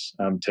experts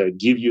to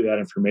give you that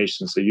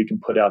information so you can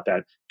put out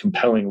that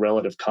compelling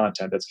relative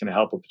content that's going to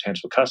help a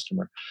potential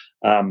customer.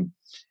 Um,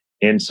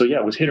 and so, yeah,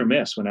 it was hit or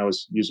miss when I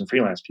was using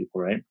freelance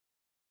people, right?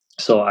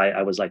 So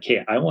I was like,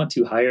 hey, I want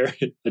to hire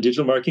a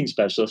digital marketing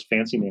specialist,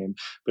 fancy name.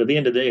 But at the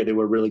end of the day, they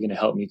were really going to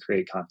help me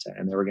create content,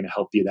 and they were going to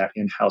help be that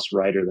in house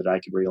writer that I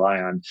could rely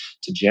on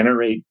to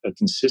generate a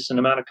consistent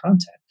amount of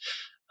content.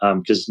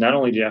 Because not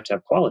only do you have to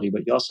have quality,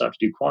 but you also have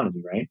to do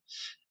quantity, right?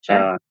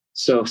 Sure.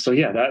 So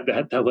yeah,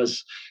 that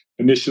was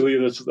initially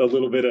a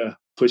little bit of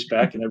push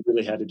back, and I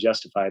really had to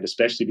justify it,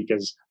 especially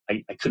because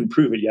I couldn't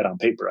prove it yet on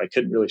paper. I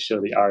couldn't really show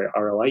the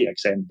ROI yet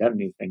because I hadn't done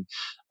anything.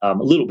 A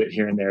little bit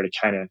here and there to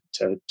kind of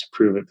to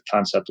prove it, the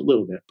concept a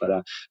little bit, but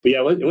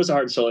yeah, it was a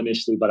hard sell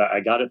initially, but I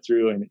got it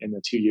through in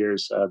the 2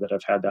 years that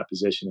I've had that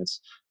position.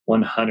 It's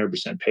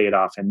 100% paid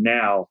off. And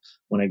now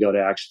when I go to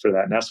ask for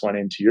that next one,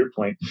 and to your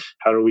point,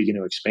 how are we going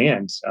to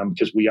expand?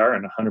 Because we are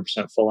in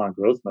 100% full on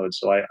growth mode.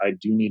 So I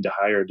do need to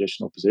hire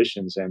additional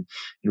positions. And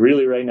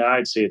really right now,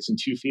 I'd say it's in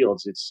two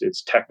fields.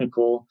 It's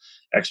technical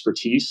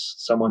expertise,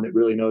 someone that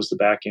really knows the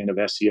back end of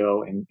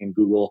SEO and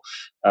Google,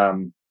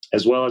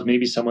 as well as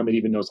maybe someone that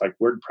even knows like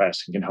WordPress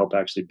and can help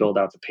actually build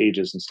out the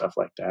pages and stuff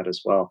like that as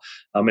well.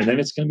 And then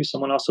it's going to be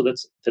someone also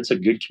that's a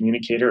good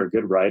communicator, a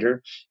good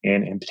writer,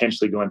 and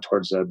potentially going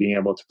towards being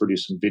able to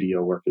produce some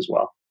video work as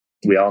well.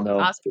 We all know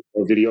Awesome.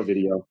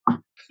 video.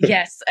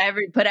 Yes,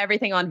 put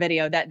everything on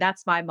video.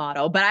 That's my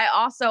motto. But I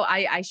also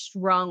I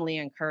strongly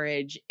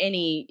encourage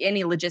any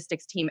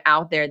logistics team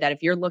out there that if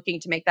you're looking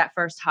to make that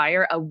first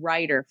hire, a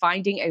writer,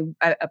 finding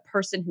a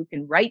person who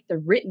can write the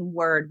written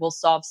word will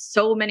solve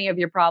so many of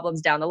your problems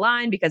down the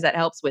line, because that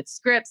helps with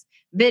scripts,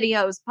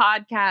 videos,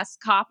 podcasts,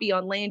 copy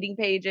on landing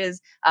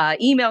pages,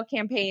 email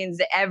campaigns,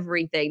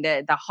 everything.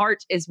 The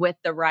heart is with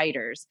the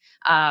writers.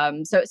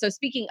 So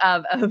speaking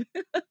of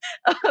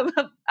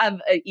of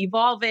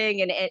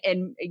evolving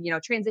and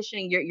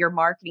transitioning your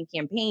marketing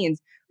campaigns,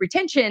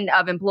 retention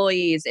of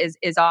employees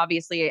is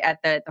obviously at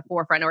the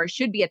forefront, or it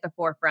should be at the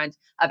forefront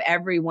of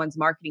everyone's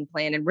marketing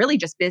plan, and really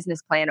just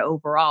business plan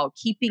overall,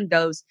 keeping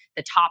the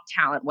top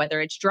talent, whether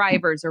it's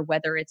drivers or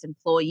whether it's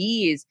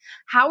employees.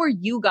 How are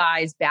you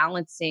guys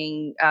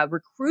balancing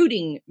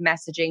recruiting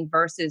messaging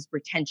versus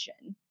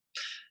retention?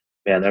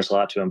 Man, there's a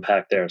lot to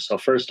unpack there. So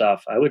first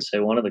off, I would say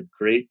one of the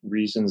great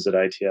reasons that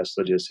ITS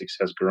Logistics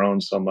has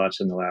grown so much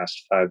in the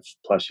last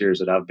 5+ years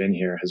that I've been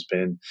here has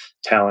been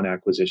talent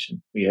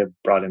acquisition. We have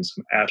brought in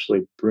some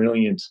absolutely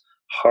brilliant,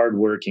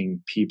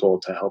 hardworking people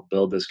to help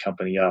build this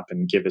company up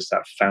and give us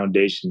that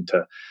foundation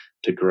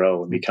to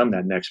grow and become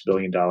that next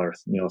billion-dollar,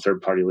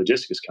 third party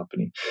logistics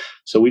company.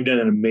 So we've done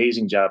an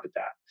amazing job at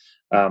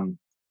that.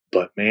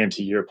 But man,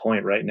 to your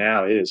point, right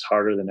now it is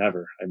harder than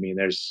ever. I mean,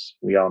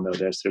 we all know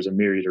this. There's a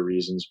myriad of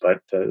reasons, but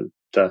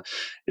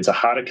it's a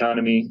hot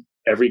economy.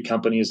 Every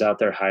company is out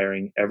there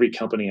hiring. Every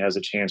company has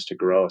a chance to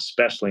grow,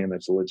 especially in the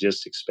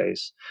logistics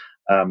space.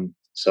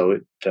 So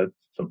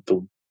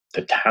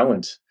the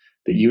talent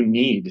that you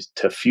need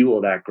to fuel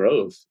that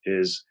growth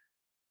is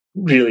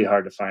really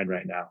hard to find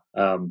right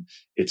now.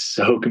 It's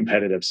so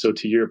competitive. So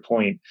to your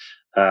point,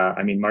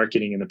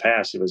 marketing in the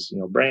past, it was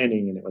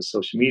branding, and it was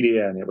social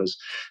media, and it was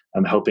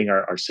helping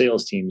our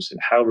sales teams and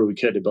however we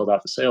could to build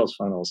out the sales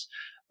funnels.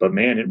 But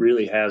man, it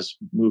really has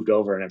moved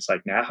over, and it's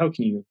like, now how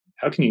can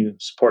you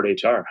support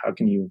HR? How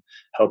can you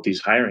help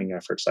these hiring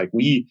efforts? Like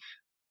we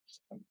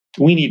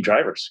need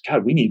drivers.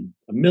 God, we need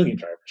a million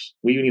drivers.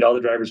 We need all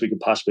the drivers we could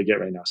possibly get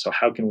right now. So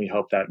how can we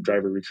help that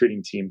driver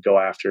recruiting team go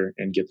after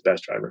and get the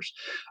best drivers?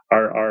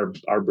 Our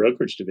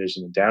brokerage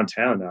division in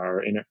downtown,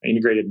 our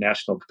integrated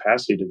national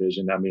capacity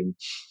division. I mean,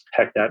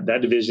 heck,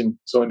 that division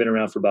has only been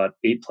around for about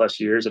 8+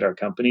 years at our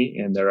company,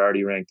 and they're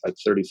already ranked like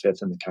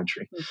 35th in the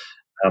country.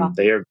 Wow.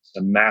 They are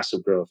a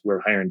massive growth.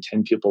 We're hiring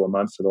 10 people a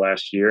month for the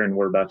last year, and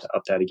we're about to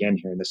up that again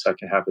here in the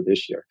second half of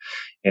this year.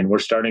 And we're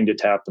starting to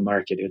tap the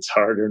market. It's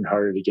harder and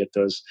harder to get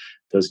those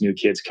new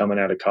kids coming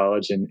out of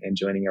college and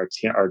joining our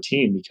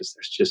team, because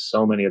there's just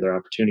so many other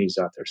opportunities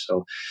out there.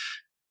 So,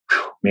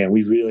 man,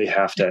 we really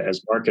have to,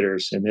 as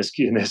marketers in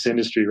this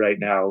industry right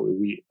now,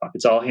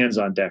 it's all hands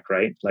on deck,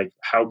 right? Like,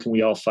 how can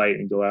we all fight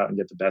and go out and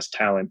get the best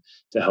talent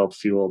to help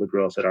fuel the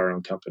growth at our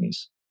own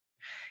companies?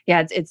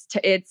 Yeah, it's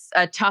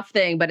a tough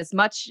thing, but it's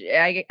much.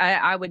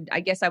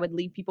 I guess I would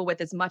leave people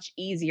with, it's much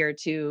easier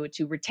to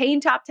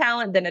retain top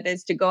talent than it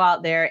is to go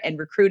out there and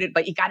recruit it.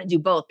 But you got to do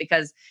both,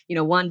 because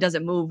one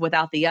doesn't move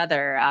without the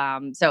other.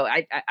 So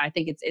I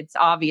think it's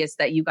obvious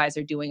that you guys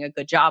are doing a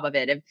good job of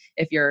it.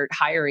 If you're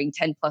hiring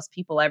 10+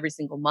 people every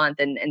single month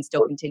and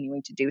still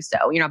continuing to do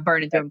so, you're not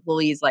burning through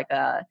employees like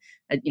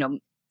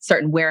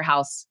certain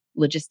warehouse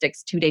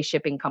logistics 2-day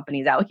shipping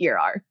companies out here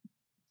are.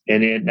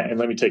 And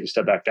let me take a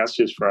step back. That's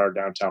just for our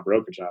downtown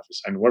brokerage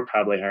office. I mean, we're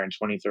probably hiring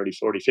 20, 30,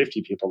 40,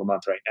 50 people a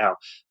month right now.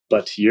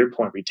 But to your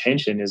point,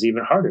 retention is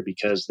even harder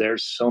because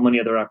there's so many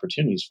other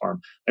opportunities for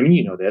them. I mean,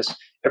 you know this.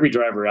 Every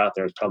driver out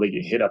there is probably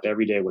getting hit up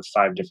every day with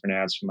 5 different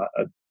ads from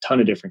a ton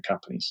of different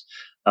companies.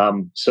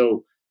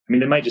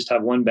 They might just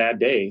have one bad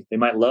day. They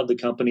might love the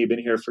company, been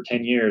here for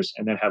 10 years,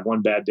 and then have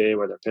one bad day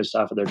where they're pissed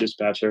off at their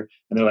dispatcher.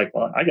 And they're like,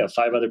 well, I got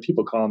 5 other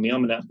people calling me.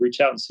 I'm going to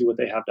reach out and see what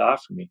they have to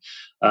offer me.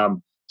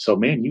 So,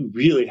 man, you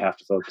really have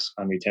to focus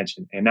on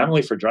retention, and not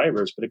only for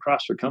drivers, but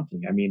across your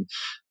company. I mean,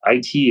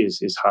 IT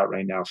is hot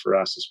right now for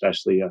us,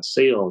 especially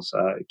sales,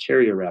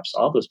 carrier reps,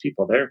 all those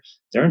people. They're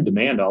in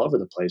demand all over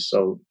the place.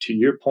 So, to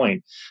your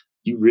point,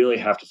 you really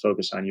have to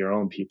focus on your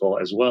own people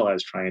as well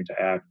as trying to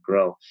add and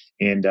grow.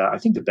 And I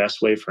think the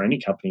best way for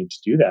any company to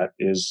do that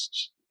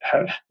is,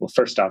 well,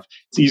 first off,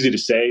 it's easy to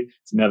say,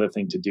 it's another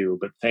thing to do.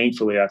 But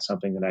thankfully, that's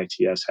something that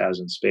ITS has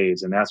in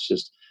spades, and that's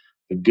just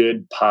a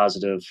good,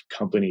 positive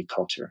company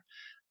culture.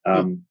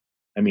 Mm.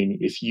 I mean,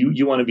 if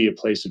you want to be a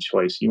place of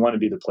choice, you want to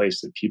be the place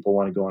that people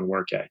want to go and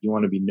work at. You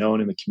want to be known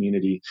in the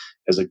community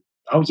as a,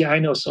 oh yeah, I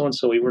know so and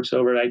so. He works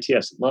over at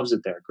ITS. Loves it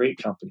there. Great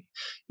company.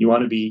 You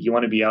want to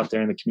be out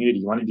there in the community.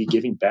 You want to be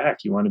giving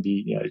back. You want to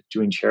be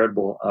doing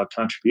charitable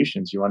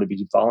contributions. You want to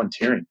be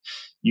volunteering.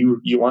 You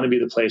want to be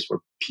the place where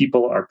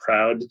people are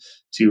proud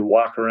to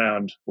walk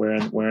around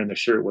wearing the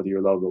shirt with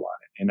your logo on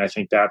it. And I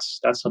think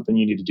that's something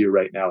you need to do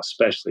right now,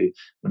 especially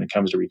when it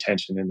comes to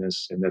retention in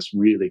this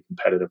really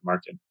competitive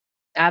market.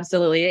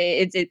 Absolutely.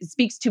 It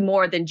speaks to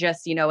more than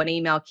just, an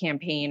email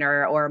campaign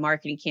or a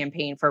marketing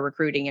campaign for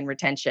recruiting and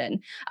retention.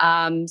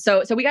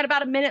 So we got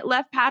about a minute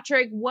left,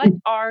 Patrick. What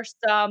are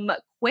some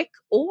quick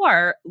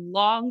or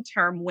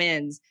long-term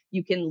wins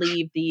you can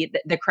leave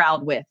the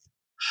crowd with?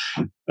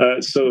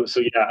 So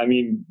yeah, I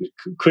mean,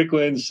 quick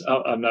wins.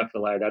 I'm not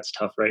gonna lie, that's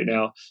tough right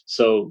now.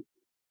 So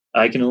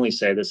I can only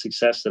say the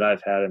success that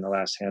I've had in the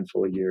last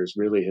handful of years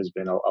really has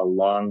been a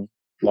long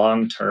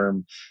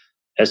term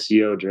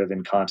SEO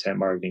driven content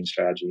marketing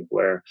strategy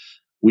where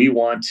we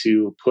want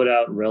to put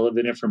out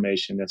relevant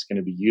information that's going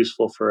to be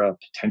useful for a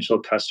potential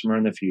customer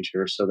in the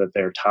future so that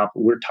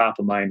we're top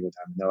of mind with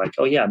them. And they're like,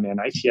 oh yeah, man,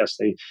 ITS,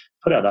 they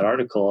put out that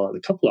article, a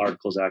couple of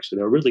articles actually,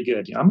 they're really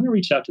good. I'm going to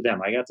reach out to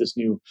them. I got this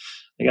new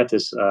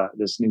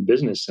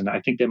business and I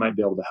think they might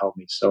be able to help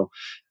me. So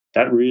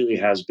that really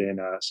has been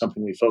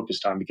something we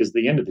focused on because at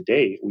the end of the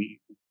day,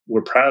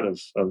 we're proud of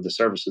the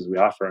services we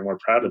offer and we're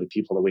proud of the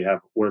people that we have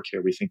work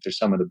here. We think they're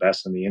some of the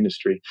best in the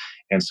industry.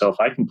 And so if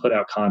I can put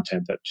out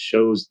content that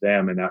shows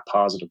them in that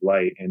positive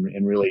light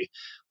and really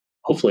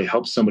hopefully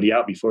help somebody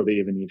out before they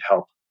even need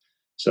help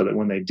so that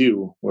when they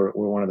do, we're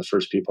one of the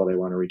first people they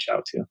want to reach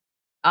out to.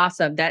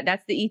 Awesome.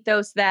 That's the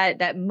ethos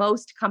that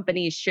most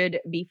companies should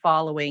be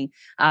following,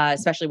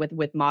 especially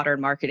with modern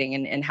marketing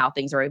and how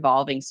things are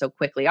evolving so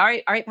quickly. All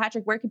right,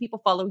 Patrick. Where can people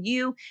follow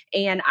you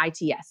and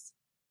ITS?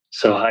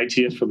 So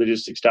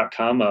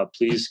itsforlogistics.com.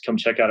 Please come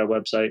check out our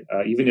website.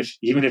 Even if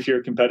you're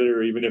a competitor,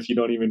 or even if you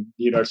don't even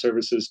need our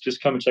services,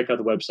 just come and check out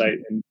the website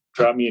and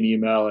drop me an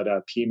email at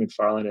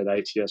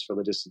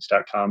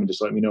pmcfarland@itsforlogistics.com and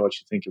just let me know what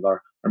you think of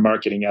our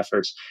marketing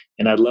efforts.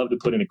 And I'd love to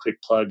put in a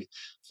quick plug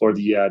for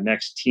the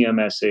next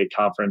TMSA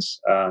conference.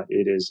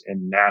 It is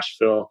in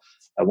Nashville.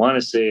 I want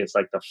to say it's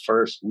like the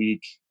first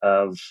week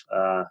of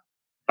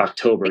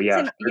October.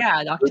 It's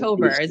Yeah. in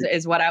October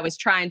is what I was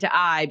trying to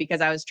eye because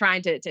I was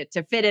trying to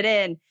fit it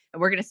in. And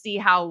we're going to see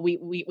how we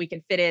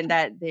can fit in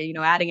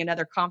adding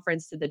another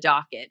conference to the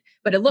docket.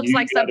 But it looks You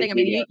like got to something. I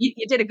be mean, there.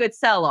 you did a good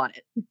sell on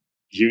it.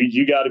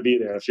 You got to be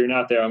there. If you're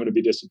not there, I'm going to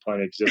be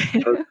disappointed because it's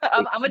perfect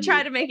I'm for gonna try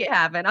you. to make it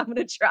happen. I'm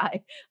gonna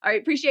try. All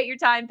right, appreciate your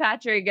time,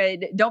 Patrick.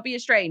 Don't be a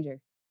stranger.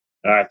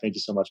 All right. Thank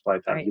you so much,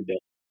 Blythe. All Have a right. good day.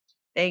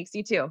 Thanks.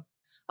 You too.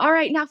 All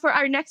right. Now, for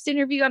our next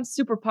interview, I'm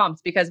super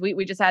pumped because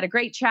we just had a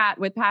great chat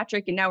with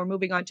Patrick. And now we're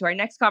moving on to our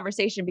next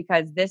conversation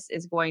because this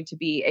is going to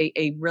be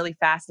a really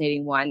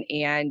fascinating one.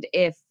 And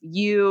if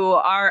you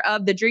are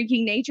of the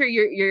drinking nature,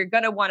 you're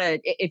going to want to,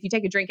 if you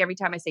take a drink every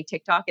time I say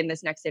TikTok in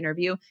this next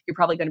interview, you're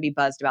probably going to be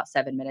buzzed about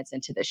 7 minutes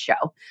into this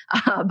show.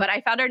 But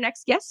I found our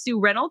next guest, Sue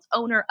Reynolds,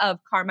 owner of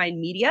Carmine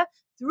Media,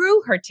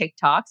 through her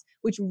TikToks,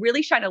 which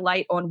really shine a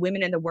light on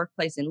women in the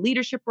workplace in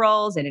leadership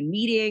roles and in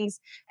meetings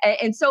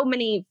and so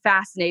many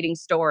fascinating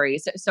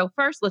stories. So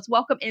first, let's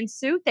welcome in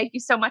Sue. Thank you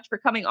so much for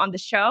coming on the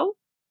show.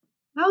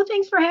 Oh,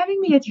 thanks for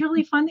having me. It's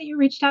really fun that you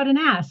reached out and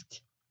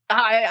asked.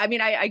 I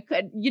mean, I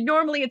could. You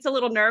normally it's a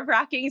little nerve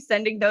wracking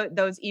sending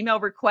those email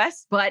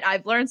requests, but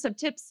I've learned some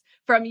tips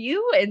from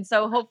you, and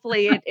so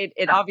hopefully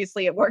it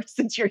obviously it works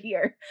since you're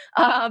here.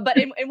 But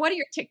in one of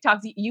your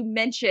TikToks, you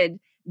mentioned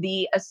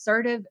the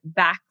assertive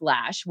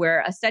backlash,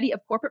 where a study of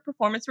corporate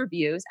performance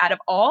reviews, out of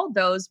all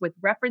those with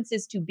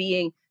references to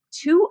being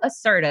too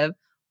assertive,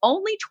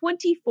 only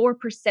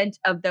 24%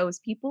 of those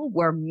people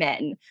were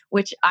men,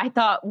 which I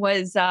thought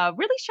was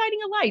really shining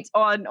a light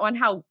on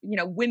how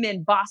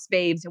women, boss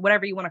babes,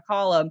 whatever you want to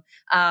call them,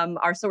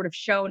 are sort of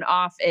shown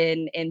off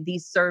in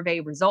these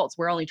survey results,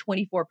 where only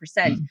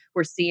 24%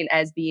 were seen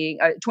as being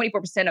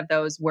 24% of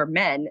those were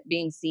men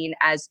being seen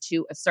as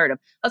too assertive.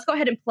 Let's go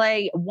ahead and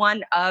play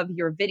one of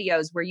your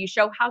videos where you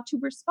show how to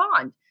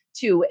respond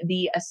to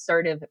the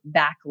assertive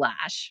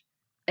backlash.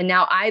 And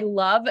now I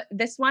love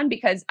this one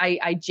because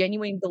I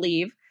genuinely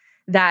believe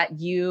that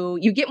you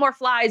get more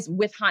flies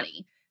with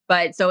honey.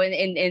 But so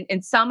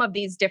in some of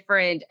these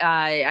different,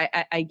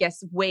 I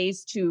guess,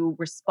 ways to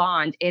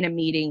respond in a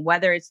meeting,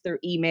 whether it's through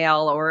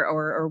email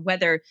or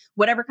whether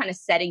whatever kind of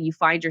setting you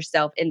find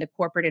yourself in the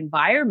corporate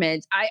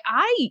environment,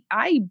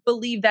 I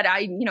believe that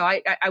I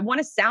want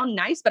to sound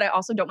nice, but I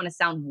also don't want to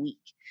sound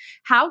weak.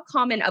 How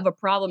common of a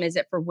problem is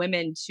it for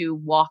women to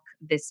walk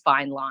this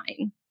fine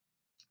line?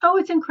 Oh,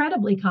 it's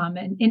incredibly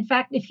common. In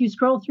fact, if you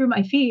scroll through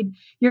my feed,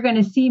 you're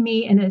going to see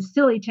me in a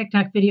silly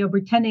TikTok video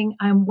pretending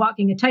I'm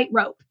walking a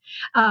tightrope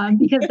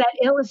because that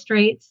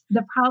illustrates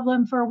the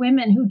problem for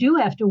women who do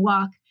have to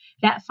walk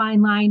that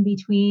fine line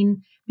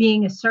between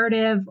being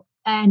assertive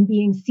and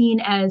being seen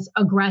as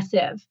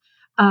aggressive.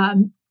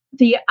 Um,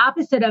 The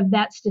opposite of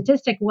that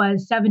statistic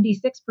was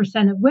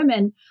 76% of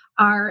women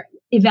are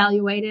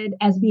evaluated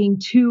as being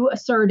too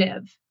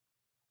assertive,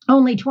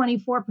 only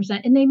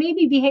 24%. And they may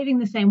be behaving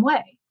the same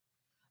way,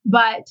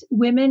 but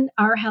women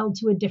are held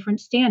to a different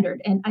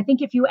standard. And I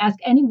think if you ask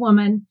any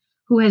woman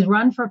who has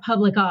run for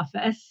public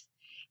office,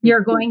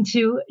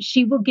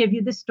 she will give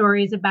you the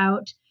stories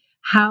about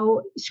how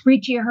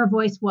screechy her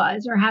voice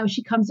was, or how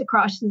she comes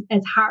across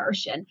as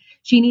harsh and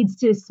she needs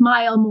to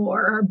smile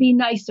more or be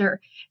nicer.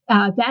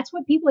 That's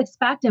what people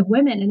expect of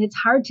women. And it's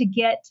hard to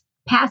get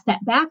past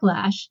that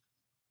backlash.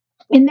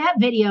 In that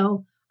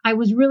video, I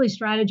was really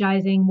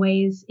strategizing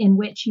ways in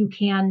which you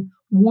can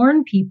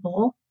warn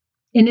people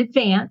in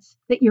advance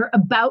that you're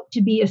about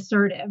to be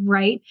assertive,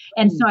 right?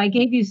 And so I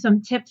gave you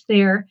some tips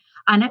there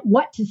on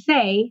what to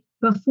say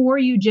before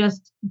you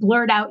just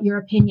blurt out your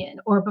opinion,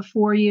 or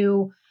before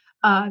you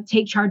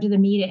take charge of the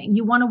meeting.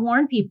 You want to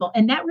warn people,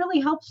 and that really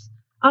helps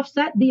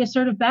offset the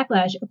assertive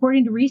backlash.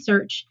 According to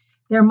research,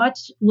 they're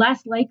much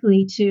less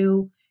likely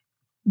to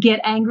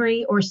get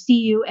angry or see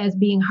you as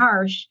being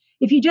harsh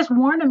if you just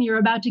warn them you're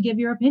about to give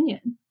your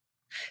opinion.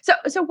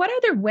 So what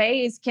other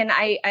ways can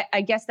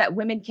I guess that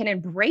women can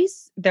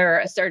embrace their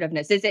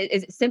assertiveness? Is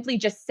it simply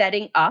just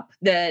setting up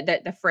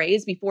the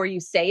phrase before you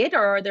say it,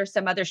 or are there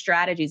some other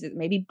strategies? Is it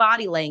maybe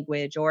body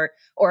language, or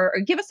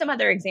give us some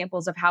other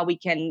examples of how we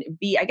can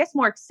be, I guess,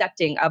 more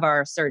accepting of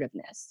our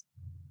assertiveness?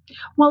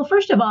 Well,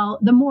 first of all,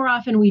 the more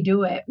often we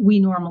do it,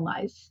 we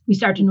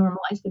start to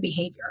normalize the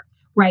behavior,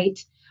 right?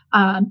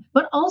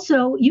 But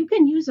also, you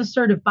can use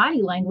assertive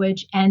body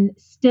language and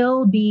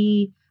still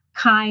be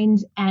kind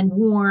and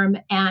warm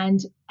and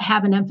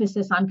have an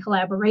emphasis on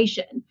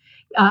collaboration.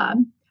 A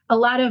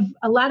lot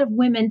of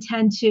women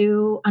tend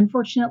to,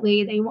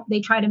 unfortunately,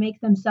 they try to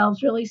make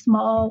themselves really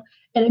small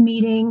at a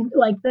meeting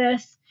like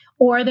this,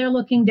 or they're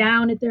looking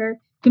down at their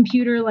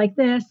computer like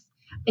this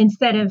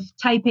instead of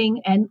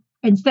typing, and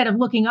instead of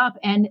looking up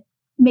and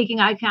making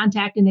eye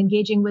contact and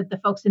engaging with the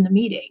folks in the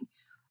meeting.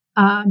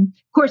 Of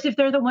course, if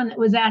they're the one that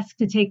was asked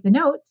to take the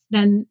notes,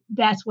 then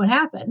that's what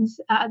happens.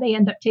 They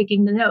end up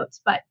taking the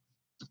notes. But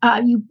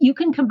you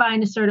can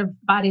combine assertive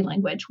body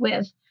language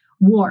with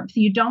warmth.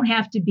 You don't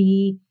have to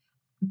be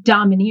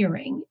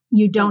domineering.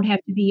 You don't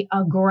have to be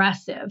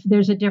aggressive.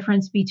 There's a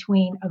difference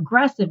between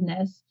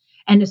aggressiveness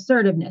and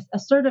assertiveness.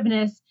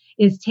 Assertiveness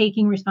is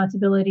taking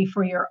responsibility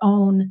for your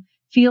own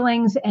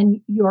feelings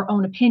and your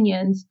own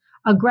opinions.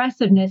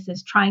 Aggressiveness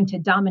is trying to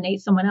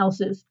dominate someone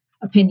else's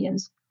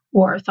opinions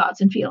or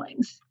thoughts and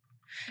feelings.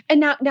 And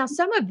now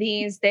some of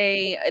these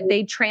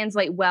they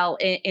translate well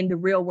in the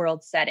real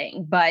world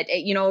setting, but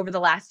over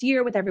the last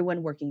year with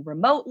everyone working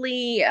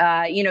remotely,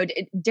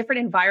 different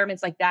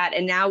environments like that,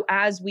 and now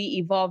as we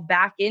evolve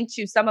back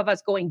into some of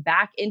us going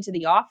back into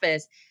the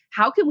office,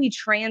 how can we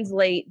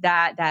translate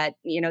that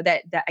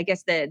I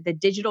guess the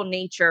digital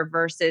nature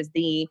versus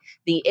the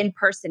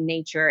in-person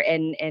nature,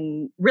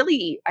 and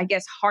really I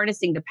guess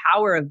harnessing the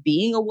power of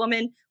being a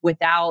woman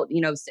without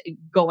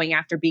going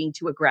after being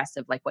too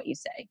aggressive, like what you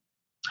say.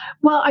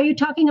 Well, are you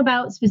talking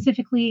about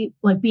specifically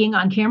like being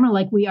on camera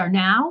like we are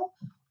now,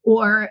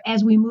 or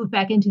as we move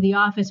back into the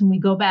office and we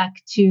go back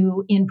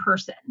to in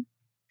person?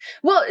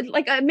 Well,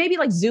 like maybe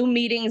like Zoom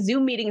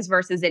meetings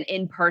versus an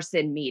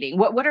in-person meeting.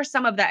 What are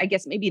some of that? I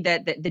guess maybe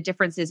the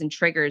differences and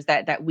triggers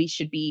that we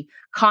should be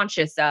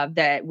conscious of,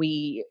 that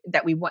we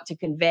want to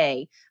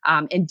convey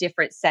in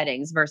different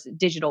settings versus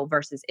digital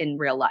versus in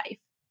real life.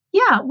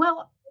 Yeah,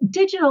 well,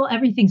 digital,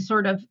 everything's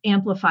sort of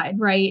amplified,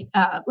 right?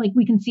 Like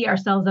we can see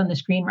ourselves on the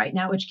screen right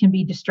now, which can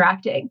be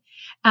distracting.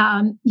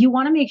 You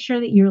want to make sure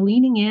that you're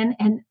leaning in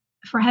and,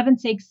 for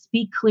heaven's sake,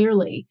 speak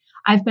clearly.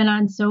 I've been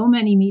on so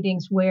many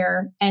meetings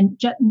where,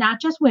 and not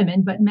just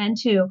women, but men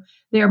too,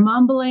 they're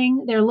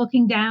mumbling, they're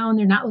looking down,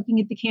 they're not looking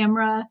at the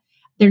camera,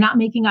 they're not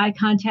making eye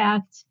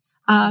contact.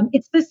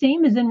 It's the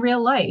same as in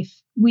real life.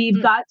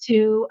 We've got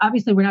to,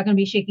 obviously, we're not going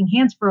to be shaking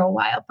hands for a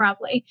while,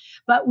 probably,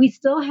 but we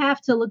still have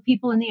to look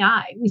people in the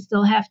eye. We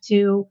still have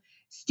to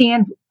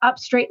stand up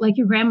straight like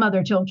your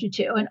grandmother told you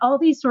to. And all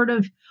these sort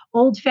of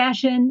old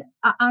fashioned,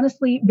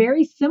 honestly,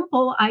 very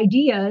simple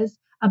ideas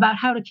about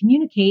how to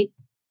communicate,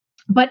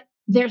 but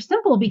they're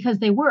simple because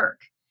they work.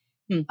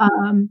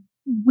 Hmm.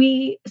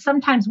 We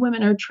sometimes,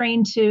 women are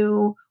trained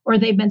to, or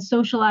they've been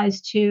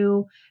socialized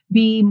to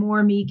be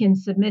more meek and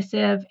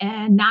submissive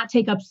and not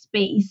take up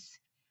space.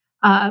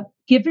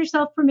 Give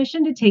yourself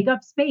permission to take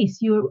up space.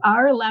 You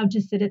are allowed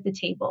to sit at the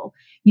table.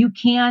 You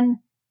can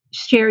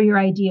share your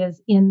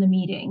ideas in the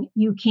meeting.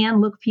 You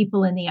can look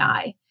people in the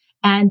eye.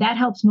 And that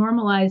helps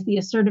normalize the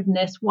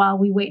assertiveness while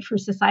we wait for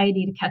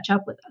society to catch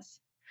up with us.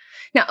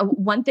 Now,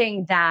 one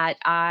thing that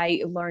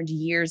I learned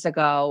years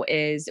ago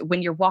is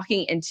when you're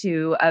walking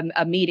into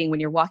a meeting,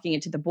 when you're walking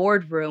into the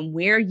boardroom,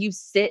 where you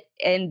sit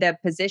in the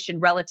position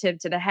relative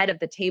to the head of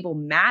the table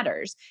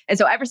matters. And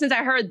so, ever since I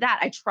heard that,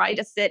 I try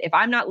to sit, if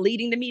I'm not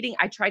leading the meeting,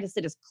 I try to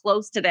sit as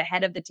close to the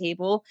head of the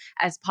table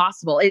as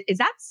possible. Is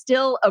that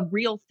still a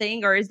real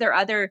thing, or is there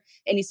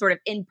any sort of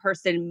in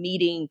person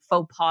meeting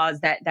faux pas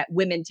that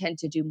women tend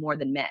to do more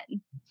than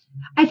men?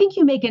 I think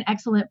you make an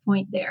excellent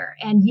point there.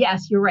 And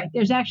yes, you're right.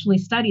 There's actually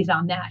studies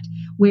on that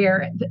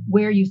where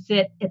you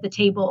sit at the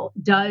table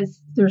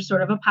there's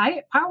sort of a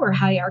power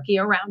hierarchy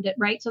around it,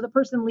 right? So the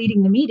person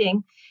leading the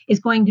meeting is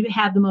going to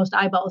have the most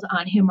eyeballs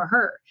on him or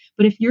her.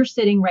 But if you're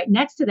sitting right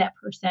next to that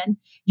person,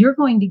 you're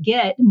going to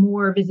get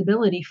more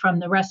visibility from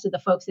the rest of the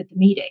folks at the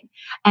meeting.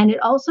 And it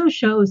also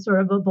shows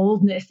sort of a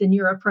boldness in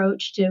your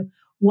approach to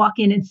walk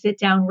in and sit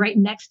down right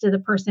next to the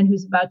person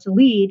who's about to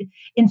lead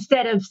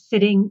instead of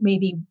sitting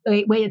maybe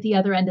way at the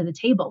other end of the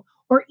table,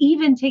 or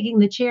even taking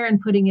the chair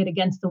and putting it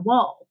against the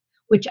wall,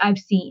 which I've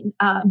seen.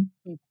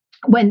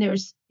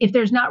 If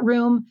there's not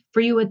room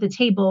for you at the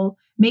table,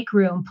 make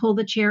room, pull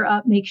the chair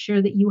up, make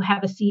sure that you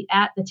have a seat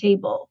at the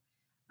table,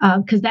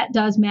 because that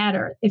does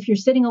matter. If you're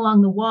sitting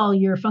along the wall,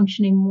 you're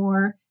functioning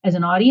more as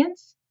an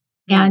audience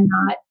and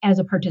not as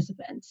a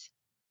participant.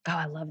 Oh,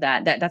 I love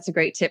that. That's a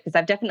great tip because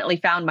I've definitely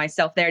found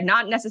myself there,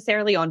 not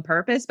necessarily on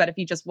purpose, but if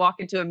you just walk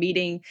into a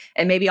meeting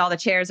and maybe all the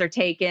chairs are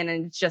taken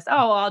and it's just,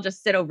 oh, I'll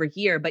just sit over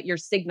here, but you're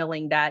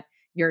signaling that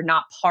you're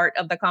not part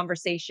of the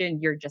conversation.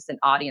 You're just an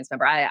audience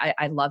member.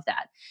 I love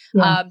that.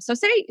 Yeah. So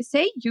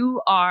say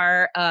you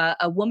are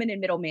a woman in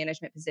middle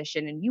management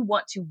position and you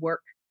want to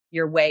work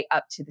your way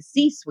up to the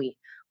C-suite.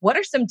 What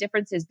are some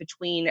differences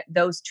between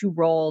those two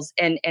roles,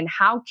 and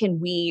how can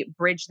we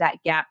bridge that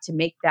gap to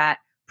make that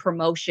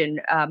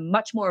promotion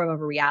much more of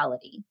a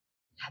reality?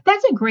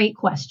 That's a great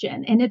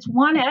question. And it's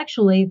one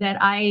actually that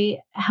I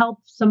help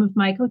some of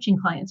my coaching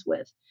clients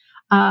with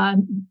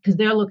because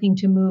they're looking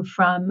to move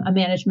from a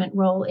management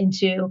role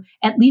into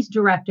at least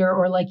director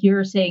or, like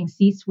you're saying,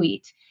 C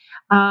suite.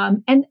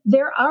 And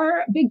there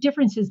are big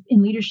differences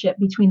in leadership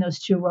between those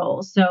two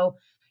roles. So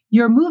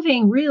you're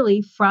moving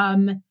really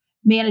from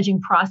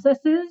managing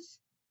processes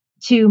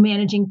to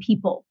managing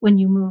people when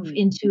you move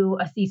into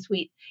a C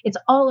suite. It's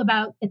all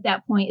about, at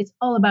that point, it's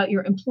all about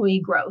your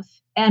employee growth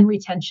and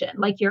retention.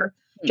 Like you're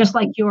just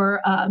like your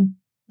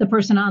the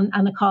person on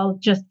the call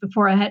just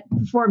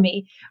before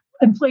me.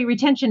 Employee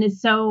retention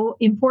is so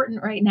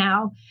important right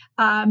now.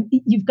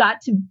 You've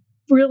got to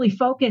really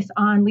focus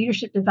on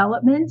leadership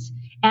development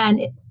and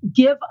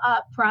give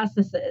up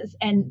processes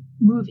and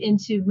move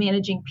into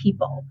managing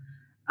people.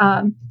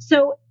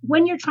 So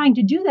when you're trying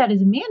to do that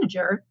as a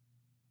manager,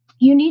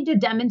 you need to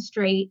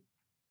demonstrate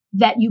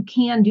that you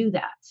can do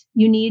that.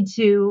 You need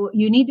to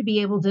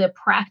be able to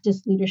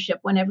practice leadership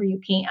whenever you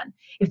can.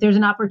 If there's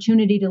an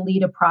opportunity to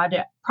lead a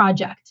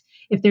project,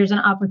 if there's an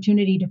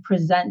opportunity to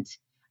present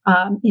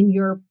in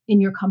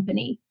your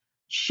company,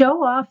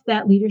 show off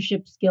that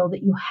leadership skill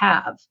that you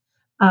have,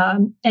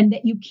 and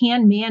that you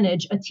can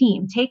manage a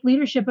team. Take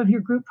leadership of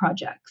your group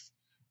projects,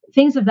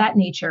 things of that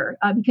nature,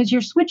 because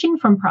you're switching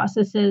from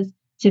processes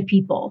to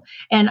people.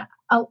 And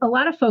a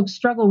lot of folks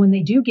struggle when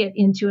they do get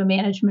into a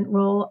management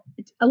role,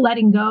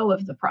 letting go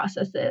of the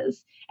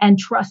processes and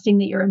trusting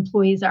that your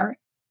employees are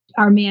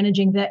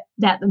managing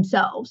that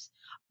themselves.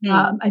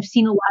 I've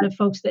seen a lot of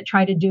folks that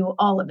try to do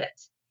all of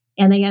it,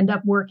 and they end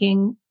up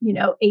working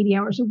 80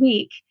 hours a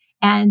week,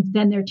 and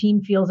then their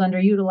team feels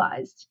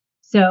underutilized.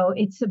 So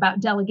it's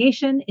about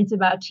delegation, it's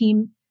about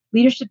team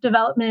leadership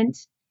development,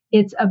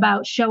 it's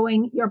about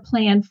showing your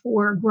plan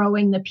for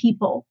growing the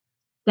people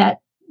that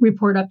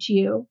report up to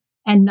you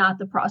and not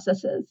the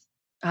processes.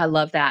 I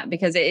love that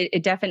because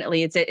it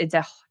definitely it's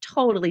a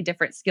totally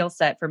different skill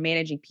set for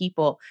managing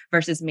people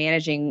versus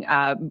managing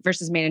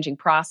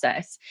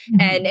process.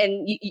 And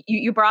Mhm.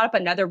 you brought up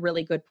another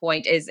really good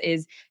point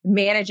is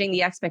managing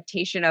the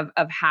expectation of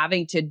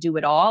having to do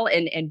it all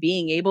and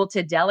being able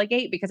to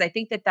delegate, because I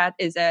think that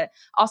is a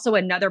also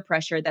another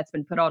pressure that's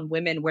been put on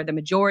women, where the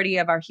majority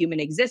of our human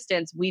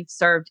existence we've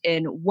served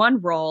in one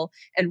role,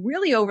 and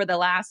really over the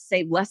last,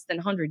 say, less than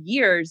 100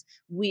 years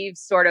we've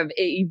sort of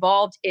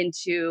evolved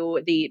into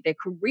the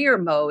career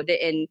mode,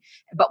 and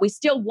but we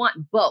still want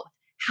both.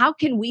 How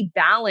can we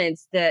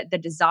balance the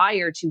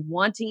desire to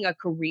wanting a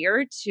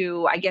career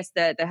to, I guess,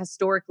 the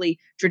historically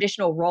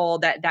traditional role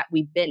that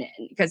we've been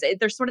in? Because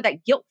there's sort of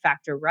that guilt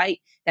factor, right?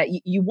 That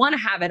you want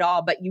to have it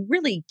all, but you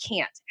really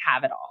can't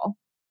have it all.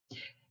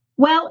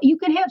 Well, you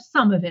can have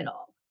some of it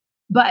all,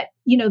 but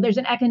there's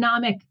an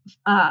economic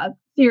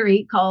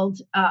theory called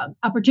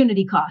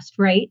opportunity cost,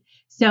 right?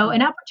 So,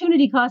 an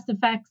opportunity cost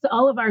affects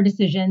all of our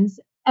decisions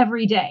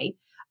every day.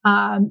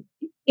 Um,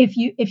 if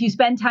you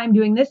spend time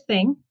doing this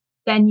thing,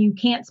 then you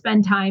can't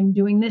spend time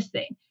doing this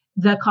thing.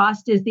 The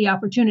cost is the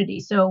opportunity.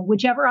 So,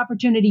 whichever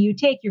opportunity you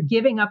take, you're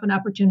giving up an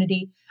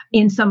opportunity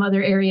in some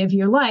other area of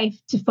your life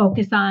to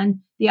focus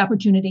on the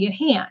opportunity at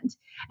hand.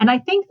 And I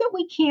think that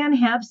we can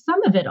have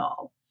some of it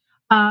all.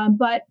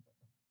 But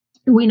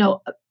we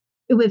know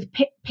with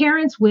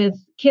parents with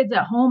kids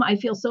at home, I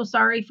feel so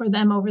sorry for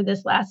them over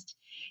this last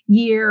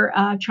year,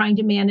 trying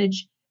to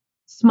manage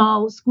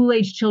small school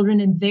age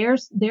children and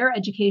their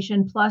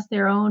education plus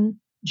their own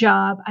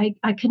job.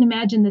 I can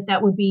imagine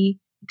that would be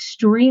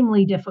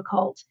extremely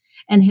difficult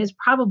and has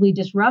probably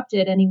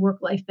disrupted any work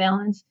life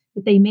balance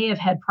that they may have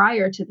had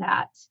prior to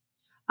that.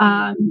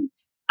 Mm.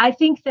 I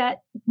think that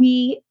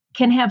we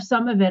can have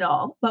some of it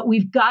all, but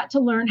we've got to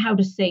learn how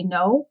to say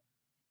no,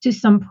 to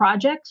some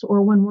projects,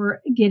 or when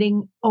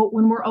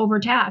when we're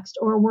overtaxed,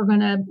 or we're going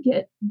to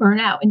get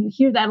burnout. And you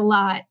hear that a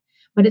lot,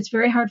 but it's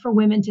very hard for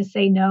women to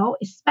say no,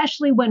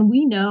 especially when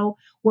we know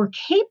we're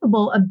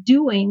capable of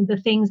doing the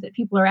things that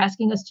people are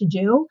asking us to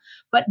do,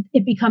 but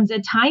it becomes a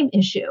time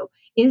issue.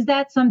 Is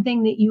that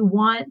something that you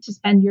want to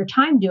spend your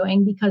time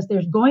doing? Because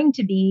there's going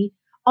to be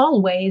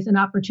always an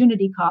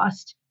opportunity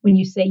cost when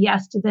you say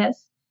yes to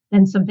this,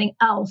 then something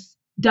else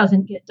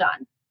doesn't get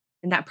done.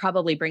 And that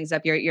probably brings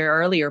up your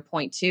earlier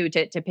point too,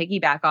 to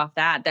piggyback off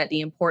that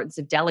the importance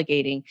of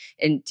delegating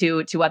and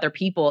to other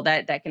people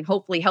that can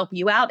hopefully help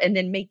you out, and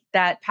then make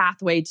that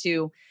pathway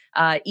to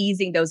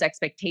easing those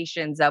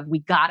expectations of we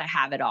gotta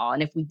have it all,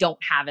 and if we don't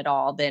have it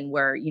all, then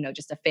we're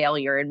just a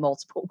failure in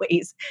multiple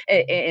ways,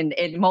 in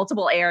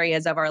multiple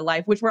areas of our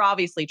life, which we're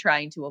obviously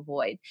trying to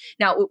avoid.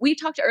 Now, we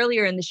talked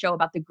earlier in the show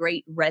about the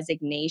Great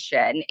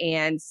Resignation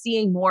and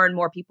seeing more and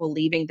more people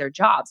leaving their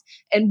jobs.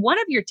 And one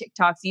of your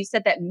TikToks, you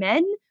said that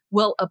men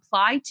will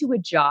apply to a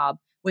job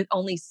with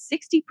only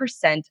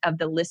 60% of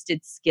the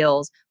listed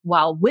skills,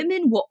 while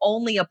women will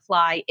only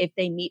apply if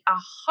they meet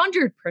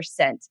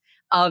 100%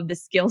 of the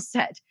skill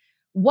set.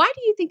 Why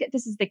do you think that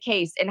this is the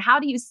case? And how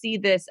do you see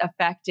this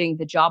affecting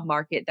the job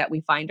market that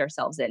we find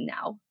ourselves in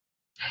now?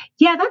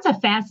 Yeah, that's a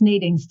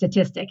fascinating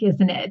statistic,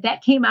 isn't it?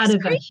 That came out It's of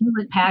a crazy.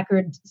 Hewlett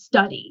Packard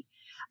study.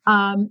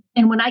 And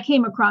when I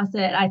came across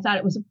it, I thought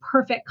it was a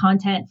perfect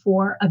content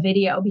for a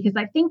video, because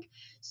I think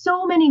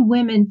so many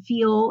women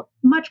feel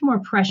much more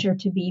pressure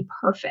to be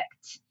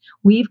perfect.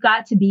 We've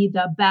got to be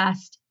the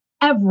best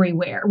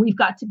everywhere. We've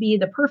got to be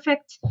the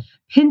perfect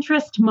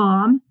Pinterest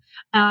mom,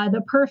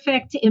 the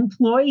perfect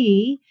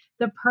employee,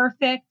 the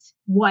perfect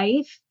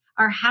wife.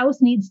 Our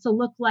house needs to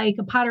look like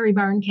a Pottery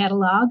Barn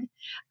catalog.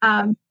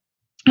 Um,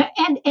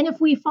 and if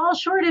we fall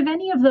short of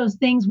any of those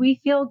things,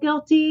 we feel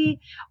guilty.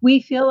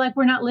 We feel like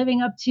we're not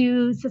living up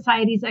to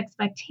society's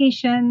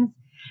expectations.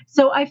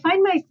 So I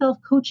find myself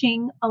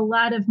coaching a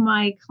lot of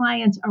my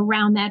clients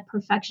around that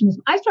perfectionism.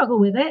 I struggle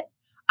with it.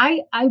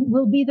 I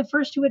will be the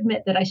first to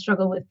admit that I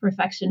struggle with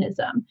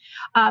perfectionism.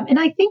 And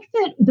I think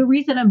that the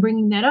reason I'm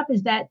bringing that up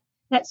is that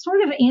that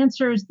sort of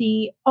answers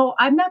oh,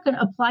 I'm not going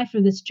to apply for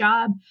this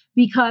job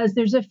because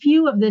there's a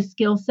few of the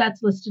skill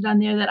sets listed on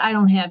there that I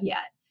don't have yet.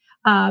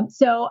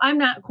 So I'm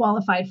not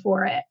qualified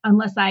for it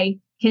unless I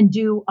can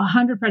do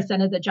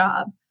 100% of the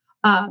job.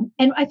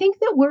 And I think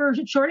that we're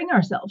shorting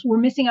ourselves. We're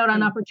missing out on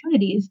Mm.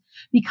 opportunities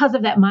because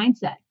of that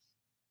mindset.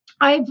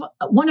 I've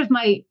one of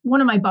my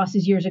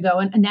bosses years ago,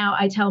 and now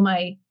I tell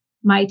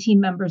my team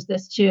members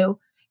this too.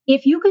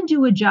 If you can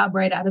do a job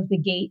right out of the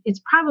gate,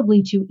 it's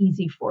probably too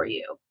easy for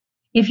you.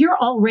 If you're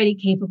already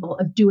capable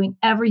of doing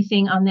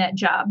everything on that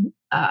job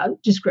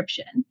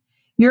description,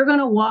 you're going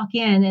to walk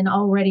in and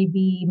already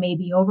be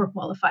maybe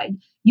overqualified.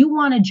 You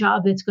want a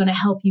job that's going to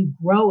help you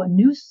grow a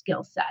new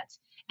skill set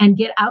and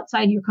get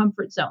outside your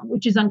comfort zone,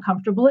 which is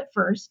uncomfortable at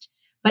first.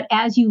 But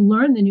as you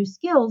learn the new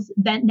skills,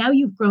 then now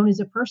you've grown as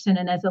a person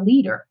and as a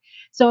leader.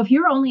 So if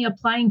you're only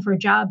applying for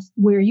jobs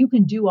where you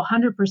can do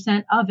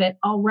 100% of it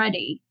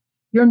already,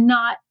 you're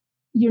not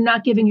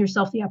giving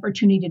yourself the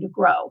opportunity to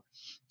grow.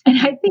 And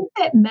I think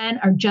that men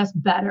are just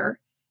better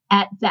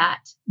at that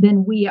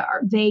than we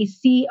are. They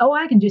see, oh,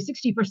 I can do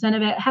 60%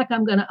 of it. Heck,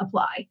 I'm going to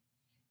apply.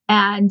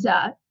 And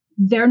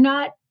they're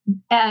not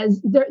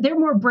they're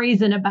more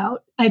brazen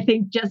about, I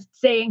think, just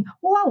saying,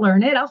 well, I'll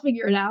learn it. I'll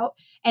figure it out.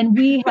 And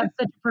we have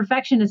such a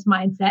perfectionist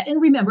mindset.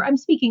 And remember, I'm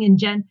speaking in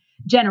Sure.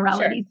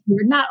 generalities here.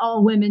 Not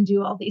all women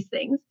do all these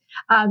things.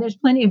 There's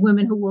plenty of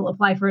women who will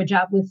apply for a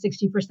job with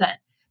 60%.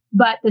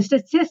 But the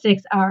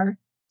statistics are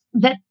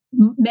that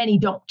many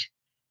don't.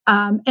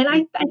 And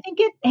I think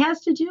it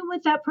has to do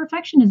with that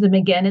perfectionism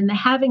again, and the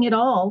having it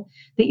all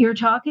that you're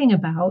talking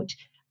about,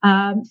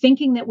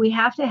 thinking that we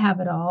have to have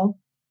it all.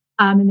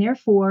 And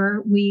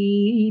therefore,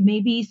 we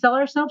maybe sell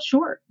ourselves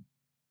short.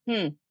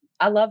 Hmm.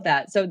 I love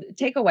that. So the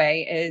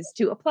takeaway is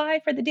to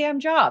apply for the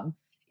damn job,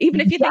 even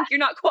if you Yeah, think you're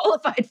not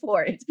qualified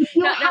for it. you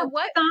Now, have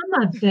what?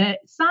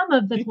 some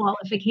of the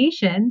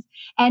qualifications,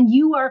 and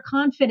you are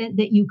confident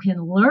that you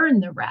can learn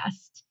the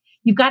rest.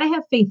 You've got to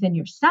have faith in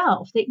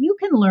yourself that you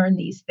can learn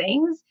these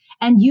things,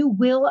 and you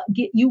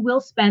will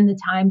spend the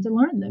time to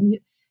learn them.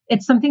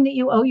 It's something that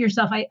you owe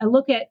yourself. I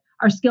look at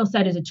our skill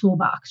set as a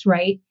toolbox,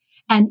 right?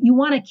 And you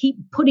want to keep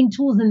putting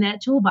tools in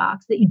that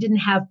toolbox that you didn't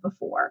have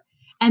before,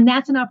 and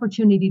that's an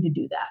opportunity to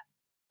do that.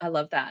 I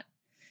love that.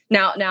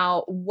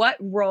 Now, what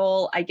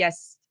role, I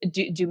guess,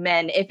 do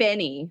men, if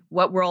any,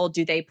 what role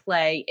do they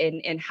play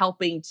in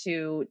helping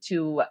to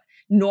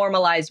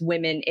normalize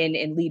women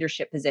in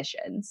leadership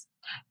positions?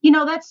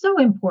 That's so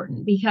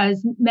important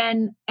because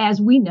men,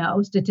 as we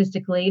know,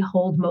 statistically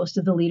hold most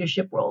of the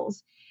leadership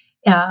roles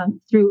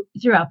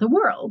throughout the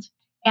world.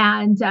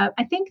 And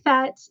I think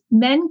that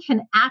men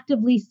can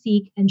actively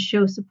seek and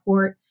show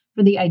support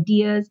for the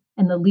ideas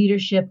and the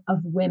leadership of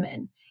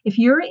women. If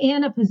you're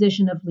in a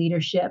position of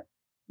leadership,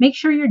 make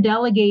sure you're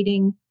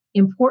delegating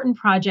important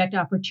project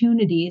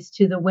opportunities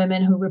to the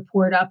women who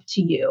report up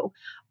to you.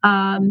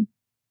 Um,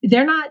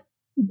 they're not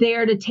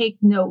there to take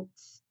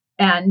notes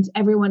and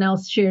everyone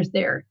else shares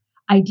their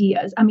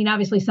ideas. I mean,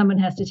 obviously someone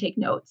has to take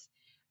notes,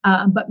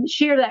 but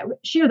share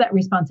that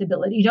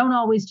responsibility. Don't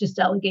always just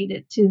delegate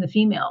it to the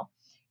female.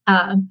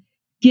 Um,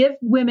 Give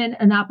women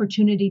an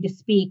opportunity to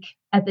speak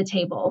at the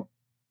table.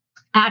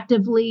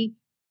 Actively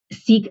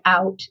seek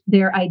out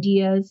their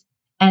ideas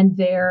and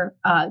their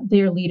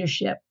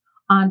leadership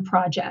on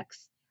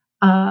projects.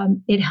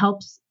 It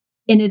helps,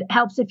 and it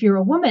helps if you're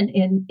a woman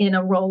in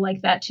a role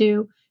like that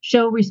too.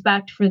 Show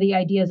respect for the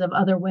ideas of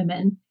other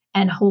women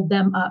and hold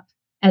them up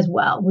as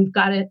well. We've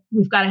got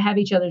to have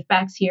each other's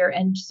backs here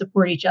and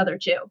support each other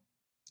too.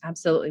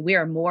 Absolutely. We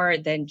are more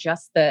than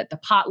just the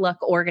potluck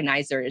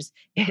organizers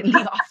in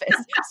the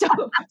office.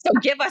 So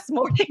give us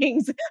more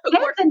things,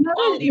 more That's another,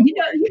 quality of you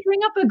work. bring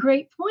up a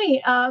great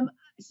point.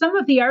 Some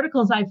of the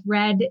articles I've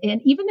read, and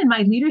even in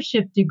my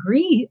leadership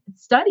degree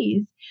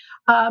studies,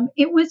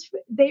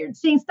 they're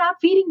saying stop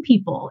feeding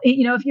people.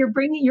 If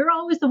you're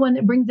always the one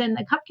that brings in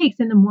the cupcakes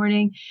in the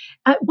morning.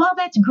 Well,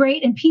 that's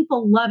great, and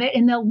people love it,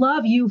 and they'll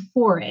love you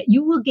for it.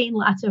 You will gain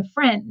lots of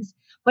friends,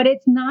 but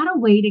it's not a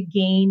way to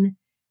gain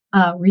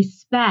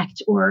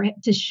respect or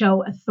to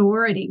show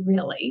authority,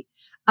 really.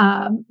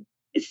 Um,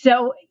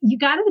 so you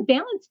got to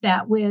balance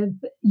that with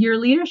your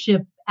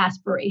leadership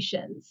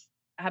aspirations.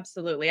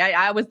 Absolutely.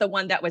 I was the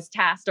one that was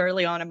tasked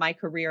early on in my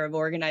career of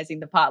organizing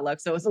the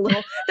potluck. So it was a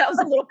little that was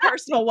a little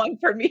personal one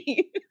for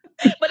me.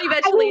 But I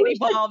eventually mean, it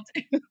evolved.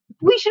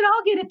 we should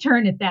all get a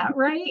turn at that,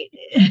 right?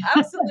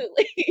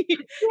 Absolutely. No,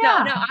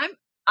 Yeah. no,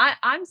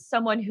 I'm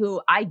someone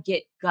who I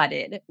get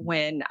gutted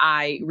when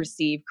I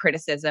receive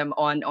criticism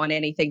on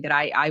anything that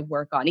I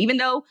work on. Even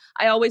though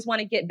I always want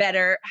to get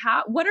better,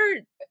 what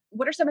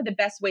are some of the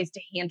best ways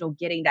to handle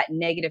getting that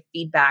negative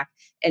feedback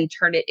and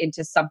turn it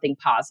into something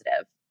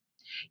positive?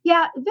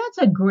 Yeah, that's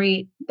a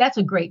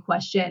great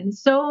question.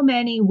 So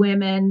many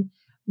women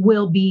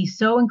will be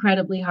so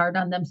incredibly hard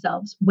on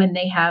themselves when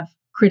they have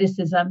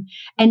criticism,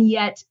 and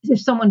yet if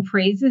someone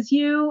praises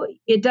you,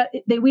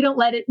 we don't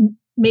let it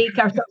make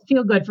ourselves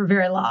feel good for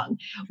very long.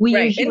 We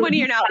Right. In usually one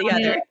ear and out the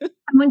discount other. it.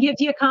 Someone gives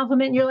you a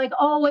compliment, and you're like,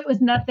 "Oh, it was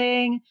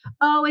nothing.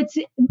 Oh,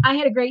 I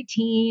had a great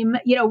team."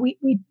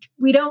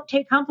 We don't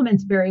take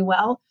compliments very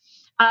well.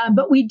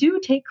 But we do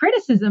take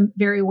criticism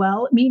very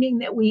well, meaning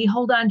that we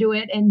hold on to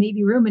it and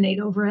maybe ruminate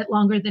over it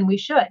longer than we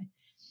should.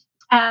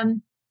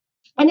 Um,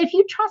 and if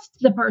you trust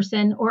the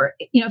person, or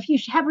if you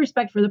have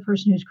respect for the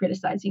person who's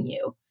criticizing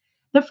you,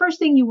 the first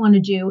thing you want to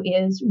do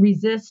is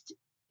resist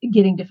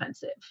getting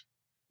defensive.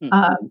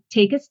 Hmm.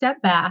 Take a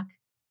step back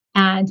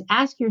and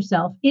ask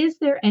yourself, is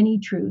there any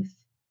truth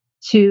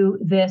to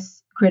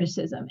this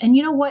criticism? And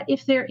you know what?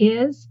 If there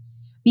is,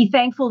 be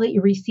thankful that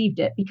you received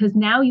it, because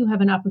now you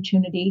have an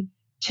opportunity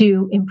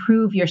to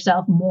improve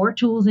yourself, more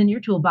tools in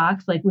your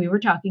toolbox, like we were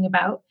talking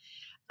about.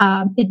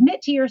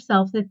 Admit to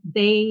yourself that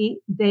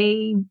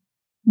they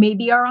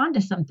maybe are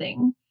onto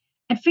something,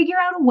 and figure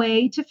out a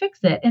way to fix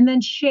it, and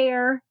then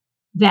share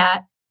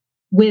that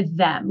with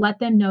them. Let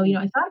them know,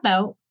 I thought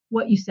about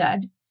what you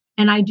said,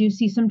 and I do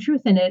see some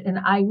truth in it. And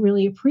I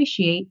really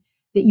appreciate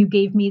that you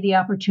gave me the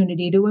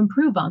opportunity to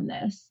improve on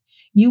this.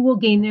 You will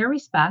gain their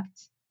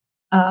respect,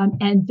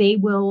 and they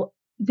will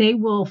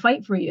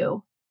fight for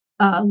you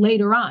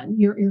later on.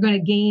 You're going to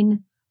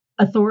gain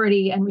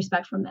authority and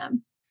respect from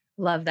them.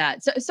 Love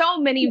that. So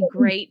many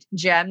great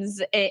gems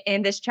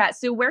in this chat.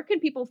 So where can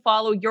people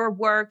follow your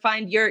work,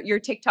 find your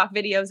TikTok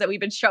videos that we've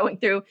been showing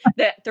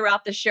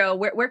throughout the show?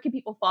 Where can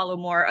people follow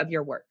more of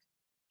your work?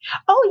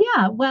 Oh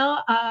yeah,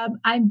 well,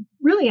 I'm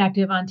really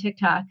active on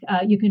TikTok.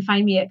 You can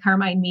find me at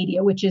Carmine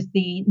Media, which is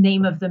the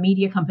name of the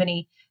media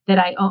company that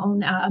I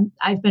own.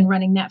 I've been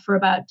running that for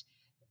about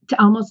to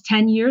almost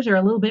 10 years, or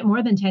a little bit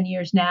more than 10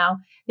 years now.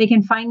 They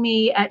can find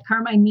me at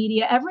Carmine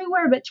Media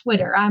everywhere but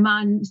Twitter.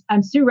 I'm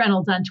Sue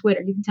Reynolds on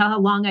Twitter. You can tell how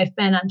long I've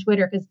been on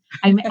Twitter, because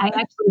I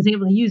actually was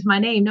able to use my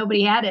name.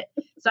 Nobody had it.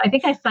 So I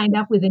think I signed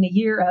up within a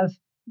year of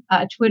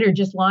Twitter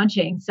just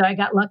launching. So I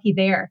got lucky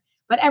there.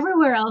 But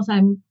everywhere else,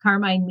 I'm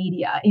Carmine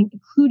Media,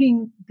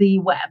 including the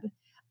web.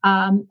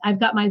 I've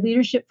got my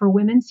Leadership for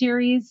Women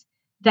series.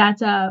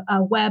 That's a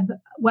web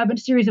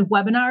series of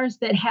webinars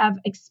that have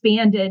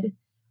expanded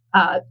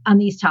on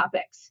these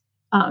topics,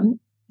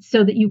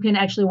 so that you can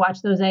actually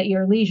watch those at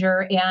your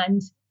leisure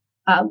and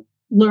uh,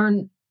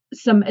 learn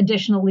some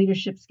additional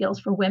leadership skills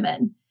for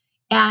women.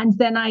 And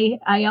then I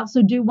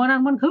also do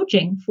one-on-one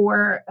coaching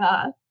for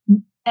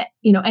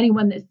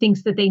anyone that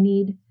thinks that they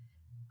need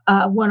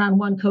a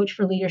one-on-one coach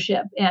for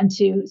leadership and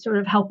to sort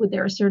of help with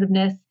their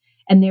assertiveness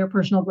and their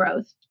personal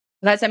growth.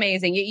 That's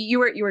amazing. You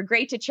were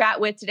great to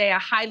chat with today. I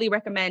highly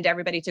recommend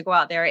everybody to go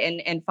out there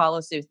and follow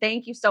Sue.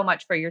 Thank you so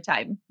much for your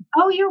time.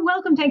 Oh, you're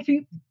welcome. Thank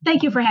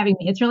you for having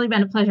me. It's really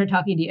been a pleasure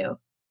talking to you.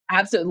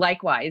 Absolutely.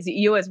 Likewise,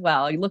 you as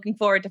well. Looking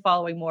forward to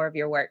following more of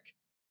your work.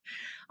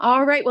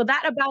 All right. Well,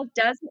 that about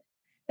does it.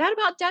 That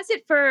about does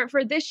it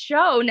for this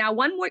show. Now,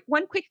 one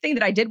quick thing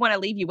that I did want to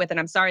leave you with, and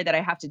I'm sorry that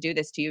I have to do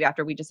this to you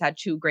after we just had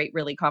two great,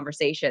 really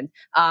conversations.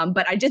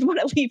 But I did want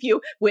to leave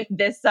you with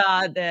this: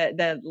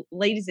 the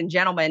ladies and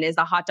gentlemen, is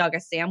a hot dog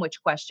a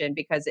sandwich question,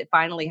 because it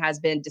finally has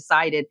been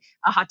decided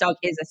a hot dog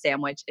is a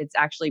sandwich. It's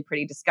actually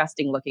pretty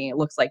disgusting looking. It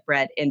looks like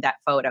bread in that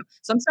photo.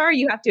 So I'm sorry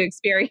you have to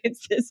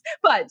experience this,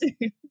 but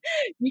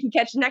you can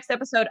catch the next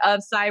episode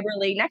of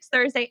Cyberly next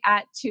Thursday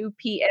at 2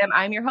 p.m.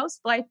 I'm your host,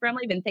 Blythe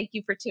Bremley, and thank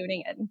you for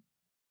tuning in.